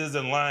all is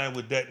in line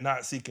with that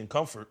not seeking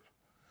comfort,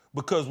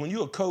 because when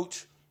you're a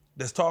coach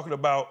that's talking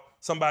about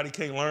somebody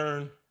can't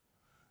learn,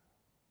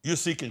 you're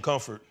seeking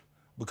comfort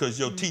because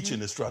your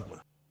teaching is struggling.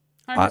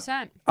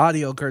 100%.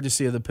 Audio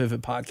courtesy of the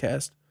Pivot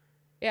Podcast.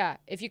 Yeah,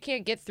 if you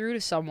can't get through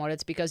to someone,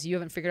 it's because you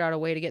haven't figured out a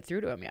way to get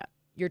through to them yet.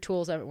 Your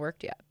tools haven't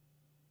worked yet.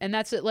 And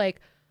that's it.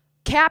 Like,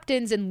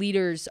 captains and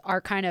leaders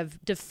are kind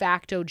of de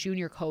facto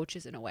junior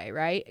coaches in a way,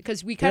 right?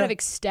 Because we kind of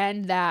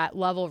extend that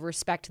level of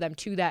respect to them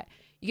too, that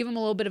you give them a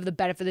little bit of the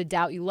benefit of the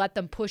doubt. You let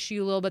them push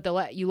you a little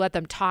bit. You let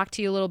them talk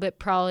to you a little bit,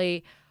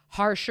 probably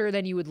harsher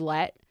than you would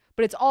let.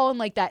 But it's all in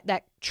like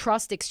that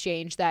trust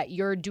exchange that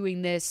you're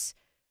doing this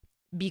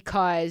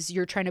because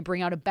you're trying to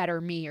bring out a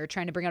better me, or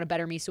trying to bring out a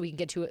better me so we can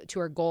get to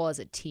our goal as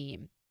a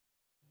team.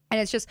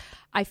 And it's just,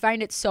 I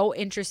find it so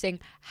interesting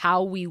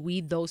how we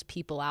weed those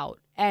people out.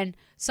 And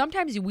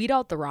sometimes you weed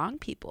out the wrong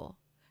people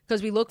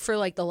because we look for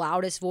like the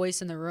loudest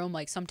voice in the room.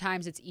 Like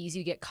sometimes it's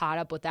easy to get caught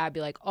up with that, be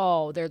like,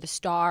 oh, they're the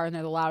star and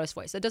they're the loudest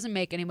voice. That doesn't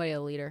make anybody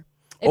a leader.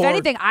 If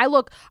anything, I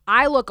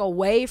look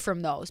away from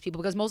those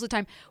people, because most of the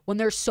time when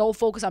they're so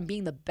focused on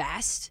being the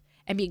best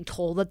and being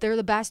told that they're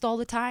the best all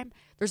the time,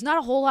 there's not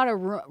a whole lot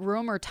of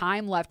room or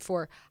time left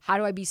for how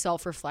do I be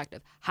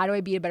self-reflective? How do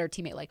I be a better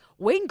teammate? Like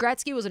Wayne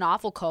Gretzky was an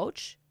awful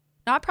coach,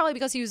 not probably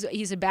because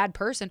he's a bad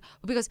person,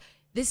 but because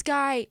this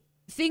guy,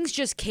 things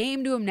just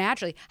came to him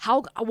naturally.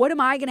 What am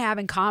I going to have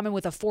in common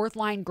with a fourth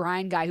line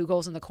grind guy who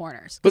goes in the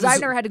corners? Because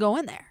I've never had to go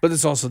in there. But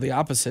it's also the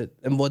opposite.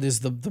 And what is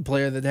the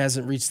player that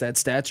hasn't reached that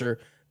stature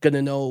going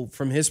to know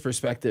from his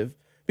perspective?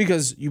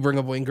 Because you bring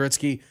up Wayne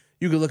Gretzky,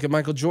 you could look at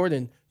Michael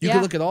Jordan, you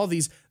could look at all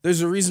these.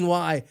 There's a reason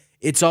why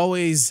it's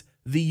always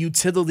the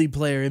utility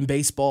player in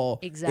baseball.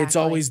 Exactly. It's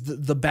always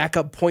the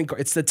backup point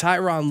guard. It's the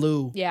Tyronn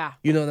Lue. Yeah.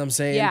 You know what I'm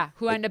saying? Yeah,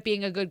 who end up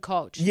being a good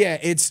coach. Yeah,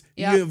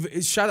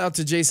 shout out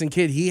to Jason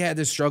Kidd. He had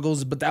his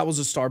struggles, but that was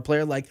a star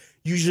player. Like,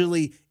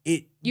 usually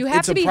you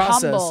have to be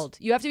process. humbled.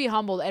 You have to be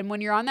humbled. And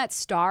when you're on that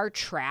star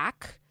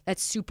track, that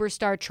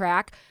superstar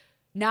track,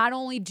 not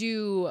only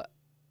do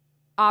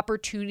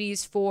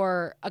opportunities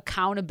for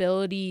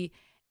accountability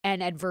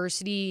and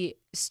adversity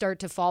start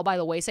to fall by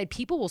the wayside,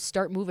 people will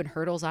start moving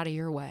hurdles out of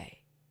your way.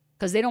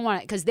 Because they don't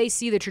want it, because they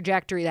see the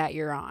trajectory that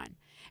you're on. And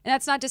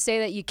that's not to say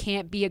that you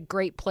can't be a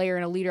great player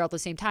and a leader at the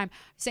same time.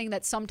 I'm saying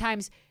that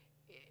sometimes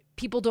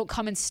people don't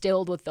come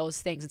instilled with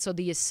those things. And so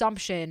the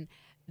assumption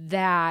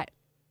that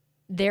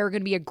they're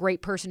going to be a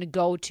great person to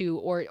go to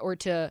or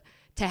to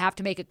have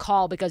to make a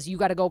call because you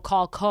got to go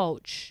call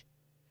coach.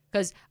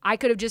 Because I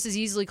could have just as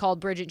easily called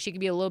Bridget, and she could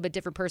be a little bit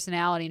different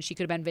personality, and she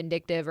could have been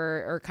vindictive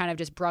or kind of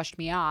just brushed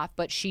me off.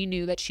 But she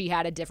knew that she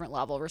had a different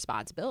level of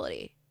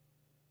responsibility.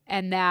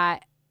 And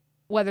that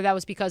whether that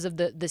was because of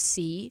the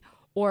C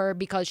or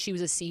because she was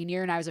a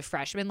senior and I was a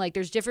freshman, like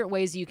there's different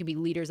ways that you can be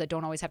leaders that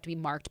don't always have to be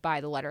marked by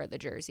the letter of the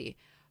jersey.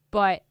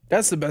 But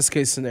that's the best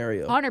case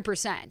scenario.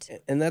 100%.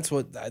 And that's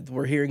what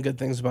we're hearing good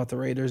things about the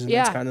Raiders. And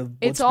that's kind of what's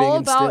it's all being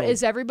about instilled.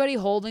 Is everybody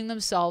holding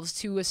themselves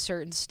to a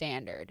certain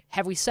standard?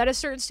 Have we set a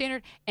certain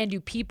standard? And do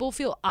people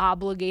feel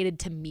obligated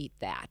to meet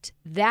that?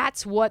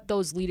 That's what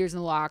those leaders in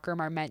the locker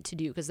room are meant to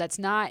do. Because that's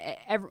not,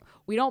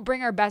 we don't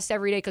bring our best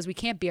every day because we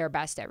can't be our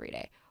best every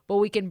day. But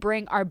we can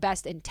bring our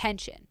best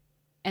intention.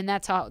 And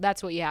that's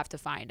what you have to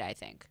find, I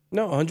think.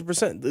 No,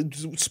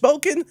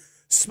 100%.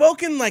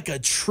 Spoken like a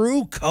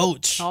true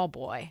coach. Oh,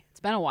 boy. It's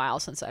been a while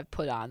since I've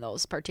put on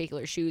those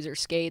particular shoes or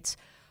skates.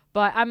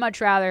 But I'd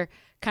much rather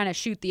kind of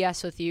shoot the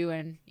S with you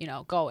and,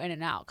 go in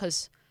and out.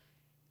 Because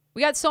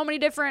we got so many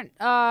different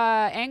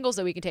angles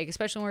that we can take,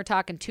 especially when we're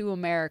talking Two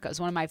Americas.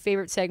 One of my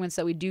favorite segments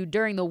that we do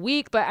during the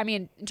week. But, I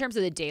mean, in terms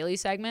of the daily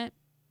segment,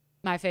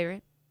 my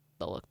favorite,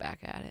 the look back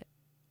at it.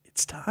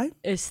 It's time.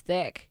 It's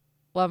thick.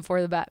 11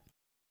 for the bet.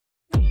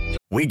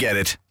 We get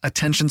it.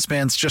 Attention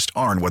spans just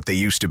aren't what they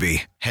used to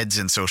be. Heads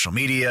in social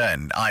media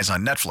and eyes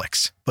on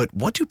Netflix. But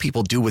what do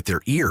people do with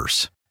their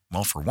ears?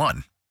 Well, for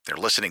one, they're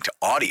listening to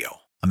audio.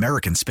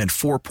 Americans spend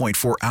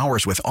 4.4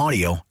 hours with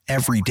audio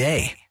every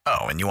day.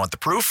 Oh, and you want the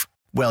proof?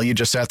 Well, you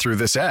just sat through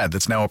this ad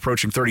that's now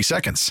approaching 30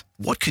 seconds.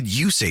 What could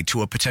you say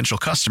to a potential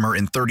customer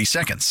in 30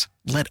 seconds?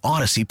 Let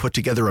Odyssey put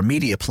together a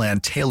media plan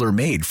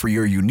tailor-made for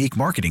your unique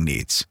marketing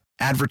needs.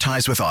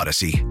 Advertise with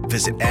Odyssey.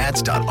 Visit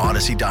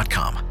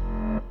ads.odyssey.com.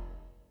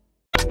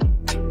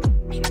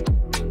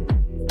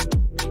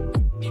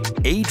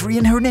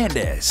 Adrian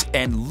Hernandez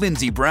and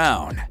Lindsey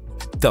Brown,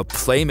 the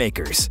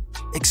Playmakers,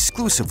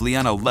 exclusively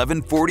on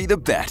 1140 The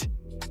Bet.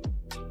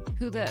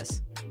 Who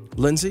this?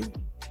 Lindsey,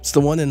 it's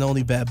the one and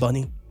only Bad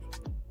Bunny.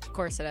 Of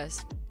course it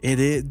is. It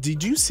is.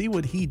 Did you see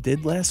what he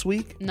did last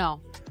week?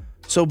 No.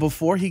 So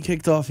before he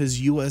kicked off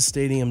his U.S.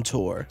 Stadium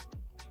tour,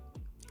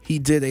 he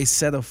did a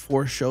set of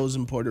 4 shows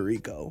in Puerto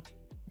Rico.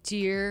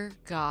 Dear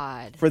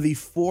God. For the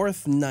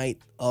 4th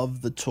night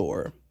of the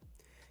tour,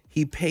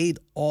 he paid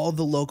all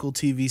the local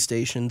TV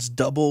stations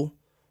double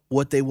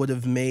what they would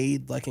have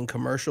made like in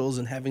commercials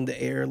and having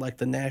to air like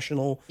the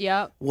national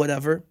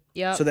whatever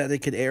so that they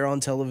could air on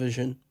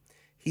television.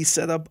 He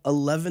set up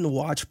 11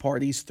 watch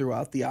parties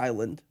throughout the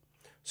island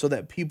so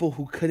that people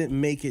who couldn't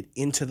make it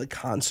into the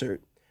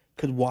concert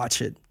could watch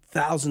it.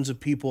 Thousands of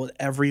people at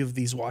every of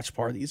these watch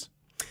parties.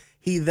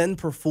 He then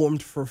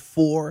performed for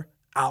 4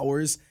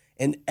 hours,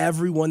 and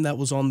everyone that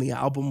was on the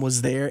album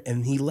was there,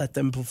 and he let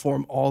them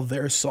perform all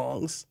their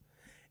songs.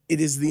 It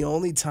is the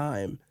only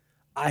time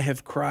I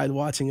have cried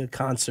watching a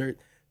concert,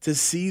 to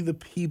see the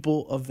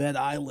people of that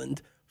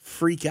island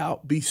freak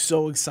out, be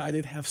so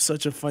excited, have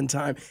such a fun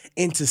time,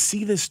 and to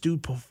see this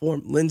dude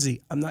perform.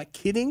 Lindsay, I'm not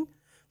kidding.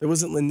 There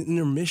wasn't an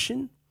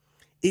intermission.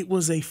 It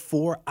was a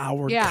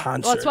 4-hour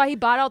concert. Well, that's why he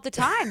bought out the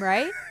time,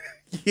 right?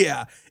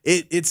 Yeah,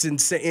 it's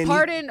insane.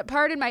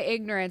 Pardon my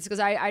ignorance, because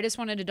I just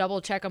wanted to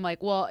double check. I'm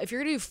like, well, if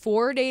you're gonna do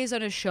 4 days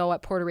on a show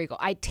at Puerto Rico,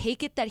 I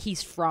take it that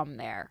he's from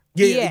there.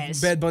 Yeah,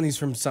 Bad Bunny's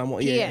from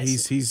somewhere. Yeah,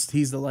 he's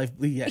the life.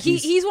 Yeah,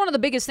 he's one of the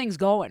biggest things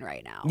going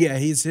right now. Yeah,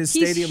 his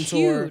stadium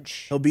tour.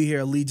 He'll be here,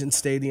 Allegiant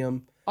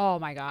Stadium. Oh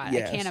my God,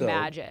 yeah,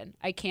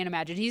 I can't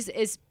imagine. He's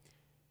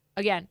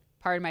again,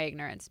 pardon my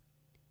ignorance.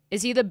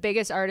 Is he the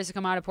biggest artist to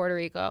come out of Puerto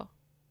Rico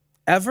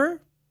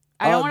ever?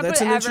 I don't want to put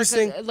an ever,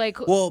 interesting.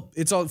 like, well,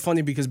 it's all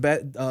funny because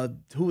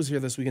who was here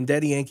this weekend?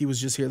 Daddy Yankee was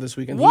just here this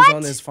weekend. What? He's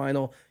on his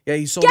final. Yeah,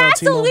 he sold out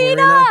T-Mobile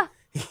Arena.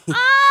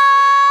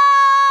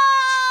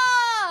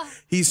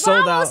 He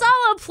sold out. Vamos a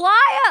la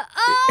playa.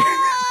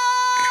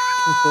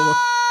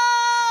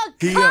 Oh,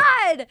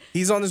 God.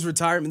 He's on his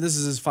retirement. This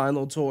is his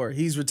final tour.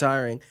 He's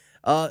retiring.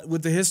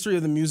 With the history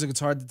of the music, it's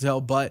hard to tell,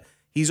 but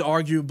he's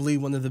arguably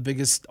one of the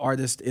biggest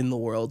artists in the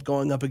world,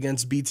 going up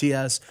against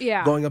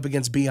BTS, going up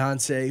against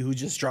Beyonce, who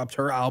just dropped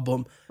her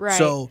album. Right.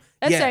 So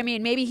that's what I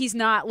mean. Maybe he's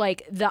not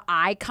like the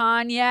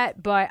icon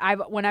yet,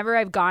 but whenever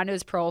I've gone to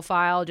his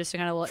profile just to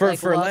kind of look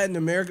for Latin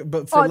America,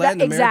 but for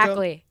Latin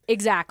America,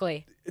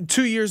 exactly.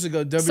 2 years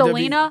ago, WWE.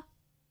 Selena.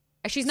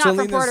 She's not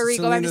from Puerto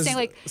Rico. I'm just saying,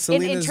 like,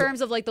 in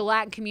terms of like the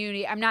Latin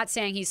community, I'm not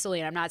saying he's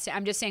Selena.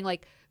 I'm just saying,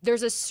 like,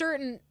 there's a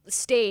certain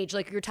stage,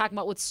 like you're talking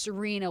about with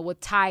Serena, with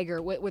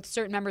Tiger, with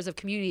certain members of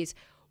communities,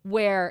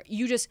 where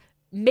you just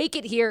make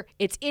it here.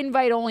 It's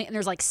invite only, and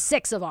there's like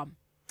 6 of them.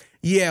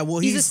 Yeah, well,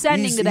 he's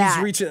ascending to that.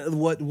 He's reaching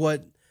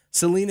what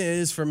Selena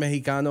is for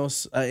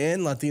Mexicanos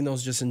and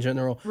Latinos just in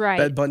general. Right.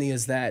 Bad Bunny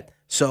is that.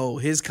 So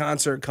his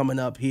concert coming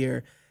up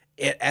here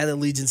at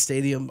Allegiant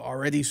Stadium,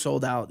 already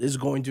sold out, is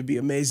going to be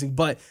amazing.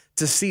 But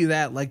to see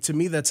that, like, to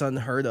me, that's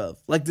unheard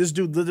of. Like, this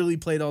dude literally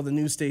played all the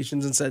news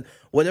stations and said,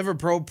 whatever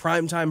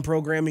primetime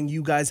programming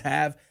you guys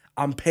have,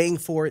 I'm paying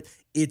for it.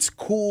 It's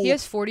cool. He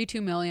has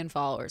 42 million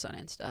followers on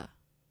Insta.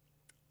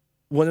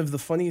 One of the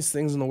funniest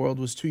things in the world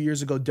was 2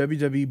 years ago,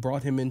 WWE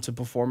brought him in to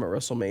perform at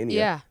WrestleMania.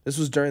 Yeah. This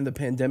was during the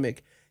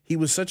pandemic. He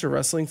was such a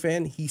wrestling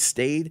fan, he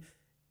stayed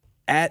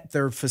at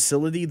their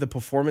facility, the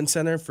Performance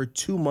Center, for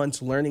 2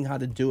 months learning how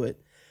to do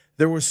it.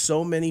 There were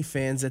so many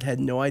fans that had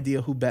no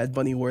idea who Bad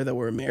Bunny were that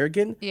were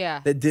American,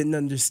 that didn't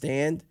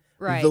understand.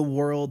 Right. The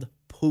world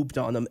pooped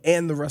on them.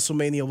 And the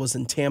WrestleMania was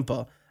in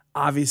Tampa.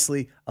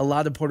 Obviously, a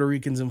lot of Puerto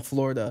Ricans in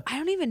Florida. I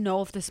don't even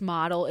know if this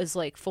model is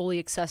like fully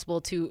accessible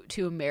to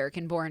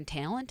American-born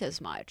talent as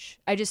much.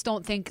 I just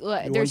don't think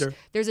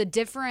there's a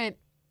different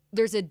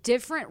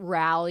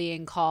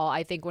rallying call,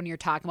 I think, when you're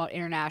talking about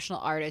international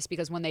artists,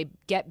 because when they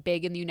get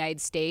big in the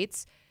United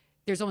States,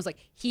 there's almost like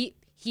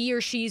he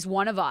or she's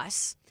one of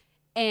us.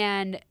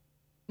 And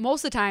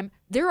most of the time,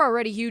 they're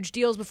already huge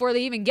deals before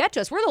they even get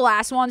to us. We're the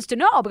last ones to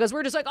know because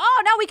we're just like,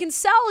 oh, now we can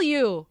sell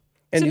you.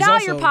 And so now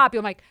you're popular.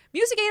 I'm like,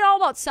 music ain't all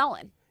about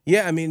selling.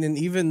 Yeah, I mean, and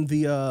even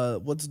the,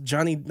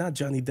 not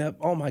Johnny Depp.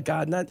 Oh, my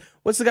God.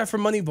 What's the guy from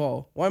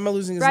Moneyball? Why am I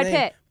losing his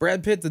name?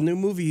 Brad Pitt, the new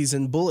movie he's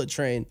in, Bullet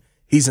Train.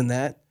 He's in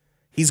that.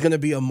 He's going to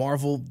be a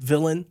Marvel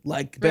villain.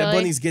 Like, Bad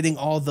Bunny's getting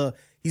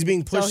he's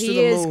being pushed to the moon.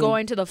 So he is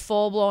going to the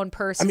full-blown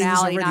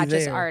personality, not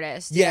just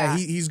artist. Yeah,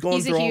 he's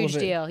going through all of it. He's a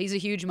huge deal. He's a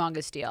huge,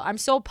 humongous deal. I'm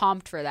so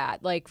pumped for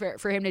that. Like,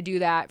 for him to do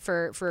that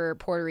for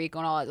Puerto Rico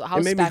and all that. How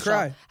it made special. Me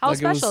cry. How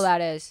special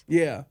that is.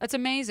 Yeah. That's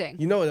amazing.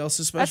 You know what else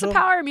is special? That's the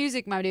power of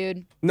music, my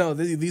dude. No,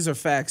 these are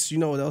facts. You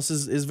know what else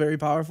is very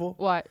powerful?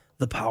 What?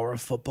 The power of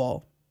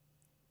football.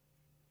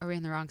 Are we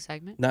in the wrong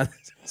segment? Not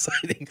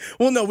exciting.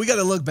 Well, no, we got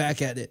to look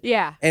back at it.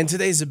 Yeah. And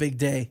today's a big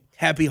day.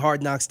 Happy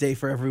Hard Knocks Day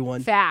for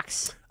everyone.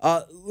 Facts.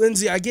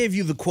 Lindsay, I gave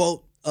you the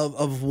quote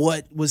of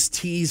what was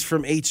teased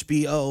from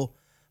HBO,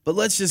 but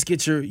let's just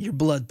get your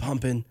blood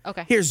pumping.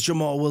 Okay. Here's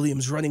Jamal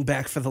Williams, running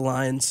back for the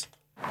Lions.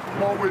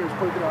 Jamal Williams,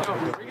 bring it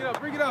up.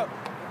 Bring it up.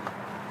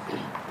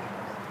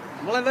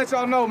 I'm going to let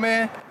y'all know,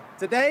 man,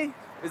 today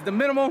is the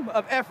minimum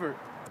of effort.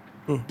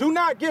 Do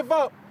not give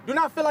up. Do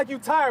not feel like you're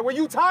tired. When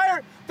you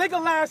tired, think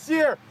of last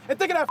year and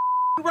think of that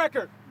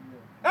record.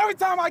 Every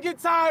time I get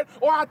tired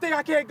or I think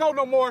I can't go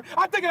no more,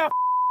 I think of that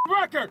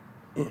record.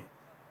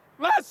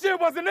 Last year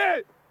wasn't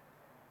it.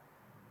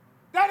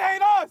 That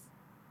ain't us.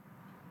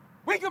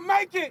 We can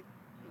make it.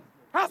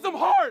 Have some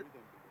heart.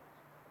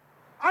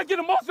 I get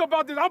emotional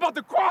about this. I'm about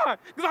to cry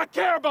because I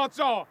care about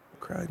y'all. I'm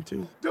crying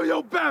too. Do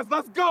your best.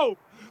 Let's go.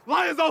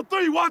 Lions on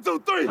 3. 1,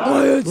 2, 3.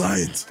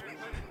 Lions.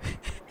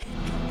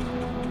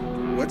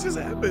 What just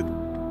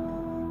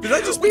happened? Did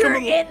I just become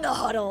in the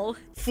huddle?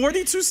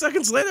 42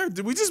 seconds later,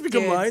 did we just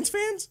become Lions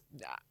fans?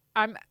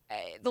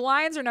 The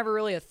Lions are never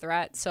really a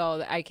threat,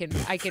 so I can,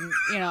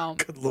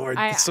 Good Lord,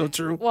 that's so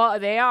true. Well,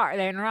 they are.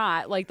 They're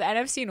not. Like, the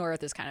NFC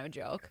North is kind of a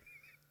joke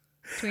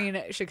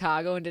between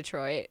Chicago and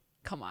Detroit.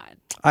 Come on.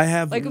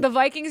 The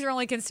Vikings are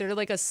only considered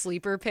like a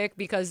sleeper pick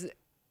because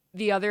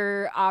the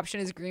other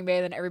option is Green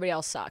Bay, then everybody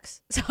else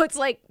sucks. So it's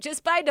like,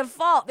 just by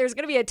default, there's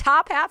going to be a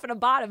top half and a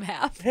bottom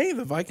half. Hey,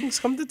 the Vikings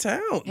come to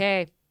town.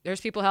 Hey, there's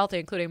people healthy,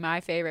 including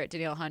my favorite,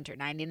 Danielle Hunter,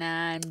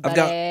 99,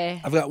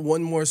 buddy. I've got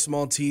one more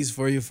small tease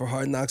for you for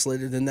Hard Knocks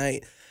later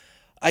tonight.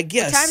 I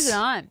guess. What time is it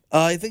on?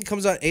 I think it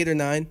comes out 8 or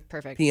 9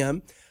 Perfect.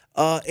 p.m.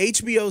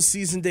 HBO's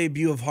season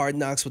debut of Hard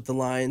Knocks with the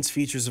Lions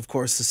features, of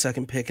course, the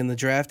second pick in the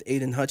draft,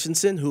 Aiden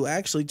Hutchinson, who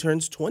actually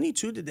turns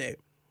 22 today.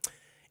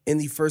 In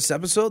the first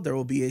episode, there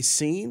will be a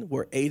scene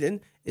where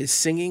Aiden is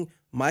singing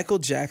Michael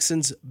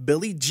Jackson's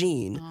Billie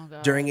Jean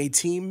during a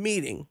team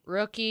meeting.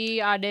 Rookie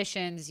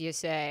auditions, you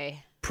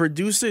say.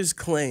 Producers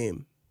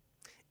claim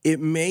it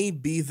may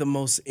be the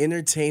most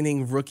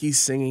entertaining rookie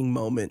singing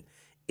moment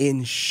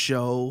in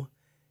show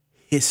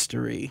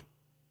history.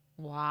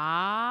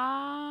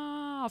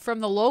 Wow. From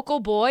the local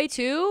boy,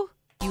 too?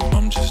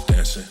 I'm just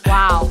dancing.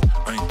 Wow.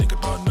 I ain't think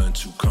about nothing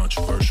too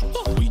controversial.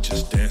 We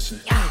just dancing.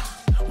 Yeah.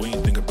 We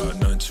ain't think about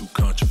nothing too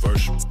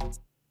controversial.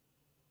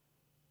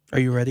 Are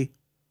you ready?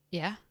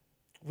 Yeah.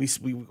 We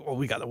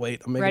gotta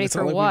wait. I'm ready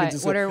for what?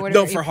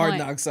 For Hard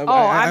Knocks.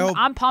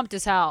 I'm pumped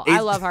as hell. I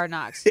love Hard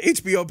Knocks.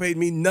 HBO paid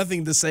me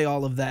nothing to say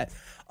all of that.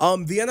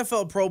 The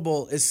NFL Pro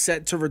Bowl is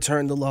set to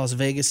return to Las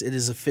Vegas. It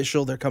is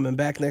official. They're coming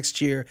back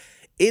next year.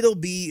 It'll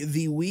be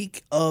the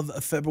week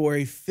of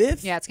February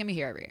 5th. Yeah, it's gonna be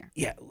here every year.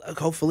 Yeah,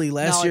 hopefully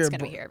last year. It's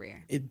gonna be here every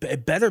year.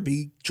 It better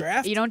be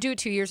draft. You don't do it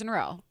 2 years in a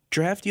row.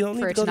 Draft. You don't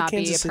need to go to Kansas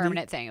City. For it to not be a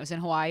permanent thing. It was in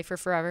Hawaii for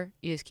forever.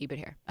 You just keep it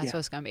here. That's what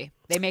it's gonna be.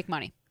 They make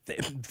money.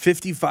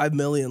 $55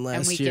 million last year.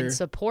 And we can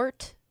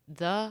support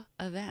the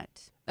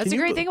event. That's a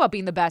great thing about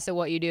being the best at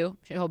what you do,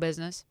 your whole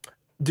business.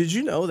 Did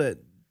you know that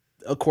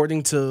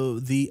according to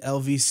the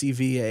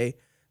LVCVA,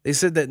 they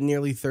said that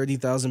nearly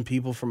 30,000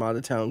 people from out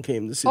of town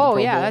came to see the Pro Bowl? Oh,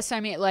 yeah. That's,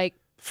 like...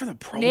 For the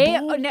Pro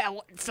Bowl?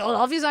 No,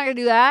 Philadelphia's not going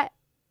to do that.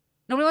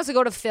 Nobody wants to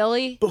go to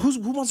Philly. But who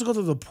wants to go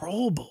to the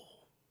Pro Bowl?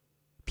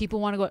 People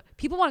want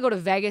to go to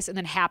Vegas and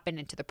then happen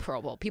into the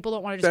Pro Bowl. People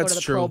don't want to just go to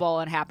the Pro Bowl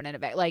and happen into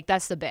Vegas. Like,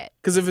 that's the bit.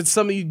 Because if it's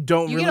something you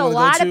don't really want to go to. You get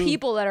a lot of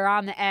people that are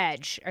on the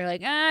edge. Are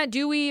like,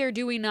 do we or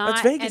do we not?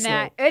 That's Vegas,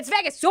 It's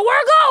Vegas, so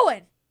we're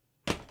going.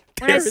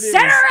 We're going to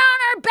center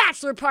around our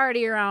bachelor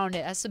party around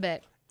it. That's the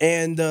bit.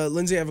 And,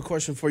 Lindsay, I have a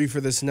question for you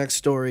for this next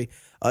story.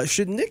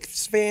 Should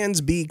Knicks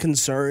fans be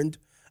concerned?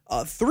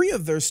 3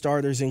 of their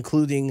starters,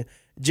 including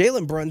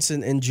Jalen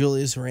Brunson and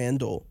Julius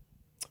Randle,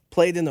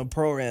 played in a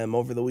pro-am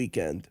over the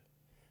weekend.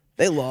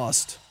 They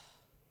lost.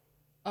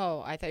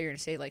 Oh, I thought you were going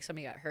to say, like,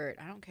 somebody got hurt.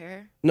 I don't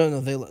care.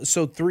 No.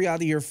 So 3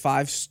 out of your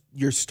 5,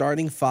 your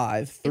starting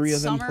 5, 3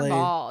 of them played. Summer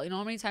ball. You know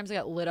how many times I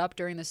got lit up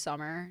during the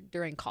summer,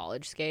 during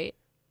college skate?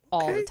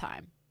 All the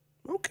time.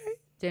 Okay.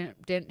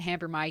 Didn't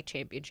hamper my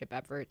championship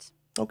efforts.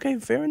 Okay,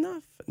 fair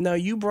enough. Now,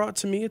 you brought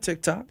to me a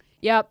TikTok.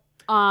 Yep.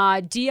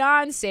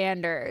 Deion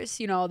Sanders,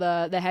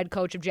 the head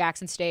coach of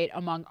Jackson State,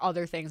 among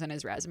other things on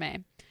his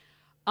resume.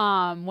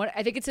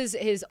 I think it's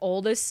his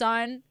oldest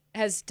son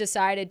has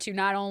decided to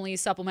not only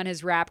supplement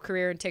his rap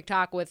career in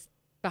TikTok with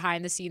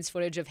behind the scenes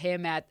footage of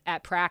him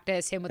at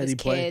practice, him with his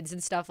kids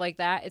and stuff like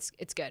that.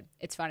 It's good.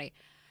 It's funny.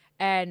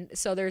 And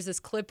so there's this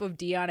clip of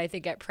Deion, I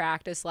think, at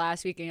practice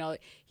last week. And,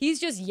 he's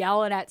just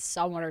yelling at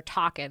someone or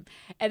talking.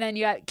 And then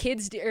you got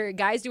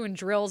guys doing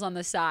drills on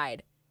the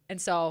side.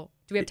 And so,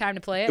 do we have time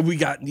to play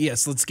it?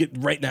 Yes, let's get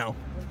right now.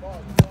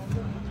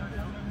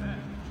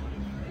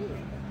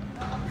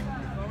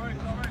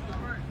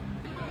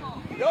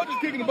 Y'all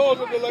just kicking the balls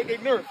up there like they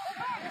nerfs.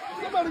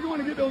 Somebody going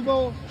to get those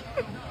balls?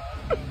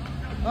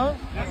 Huh?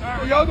 Yes, sir.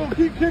 So y'all gonna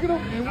keep kicking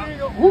them? And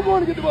who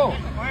going to get the ball?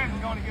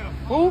 Quinn's going to get them.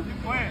 Who?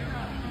 Quinn.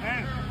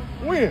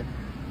 When?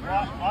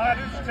 Well, I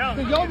just tell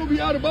Because y'all gonna be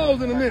out of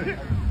balls in a minute.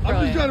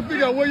 I'm just trying to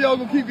figure out where y'all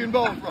gonna keep getting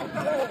balls from.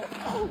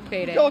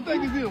 Y'all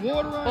think it's in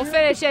water around We'll here?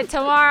 finish it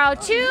tomorrow.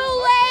 Too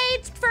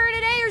late for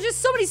today. There's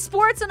just so many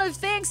sports and other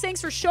things. Thanks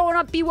for showing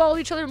up. Be well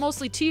with each other,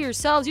 mostly to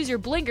yourselves. Use your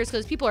blinkers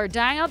because people are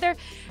dying out there.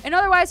 And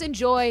otherwise,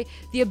 enjoy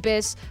the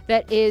abyss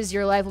that is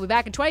your life. We'll be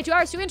back in 22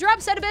 hours to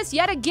interrupt said abyss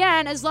yet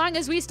again, as long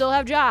as we still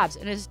have jobs.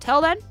 And until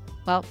then,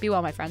 well, be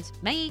well, my friends.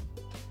 Bye.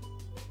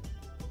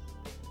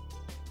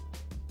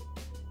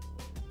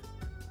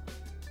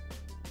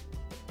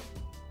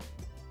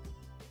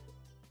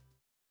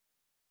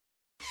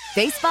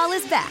 Baseball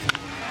is back,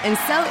 and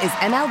so is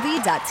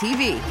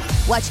MLB.tv.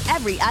 Watch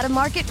every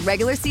out-of-market,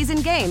 regular season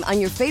game on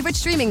your favorite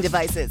streaming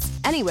devices,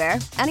 anywhere,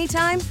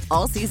 anytime,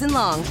 all season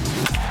long.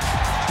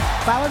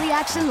 Follow the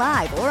action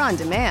live or on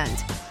demand.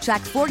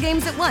 Track 4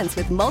 games at once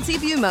with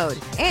multi-view mode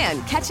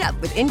and catch up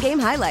with in-game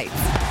highlights.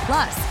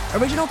 Plus,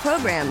 original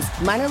programs,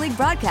 minor league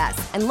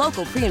broadcasts, and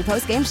local pre- and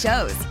post-game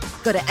shows.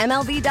 Go to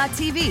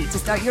MLB.tv to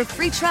start your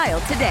free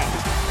trial today.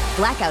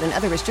 Blackout and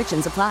other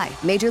restrictions apply.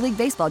 Major League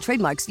Baseball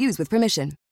trademarks used with permission.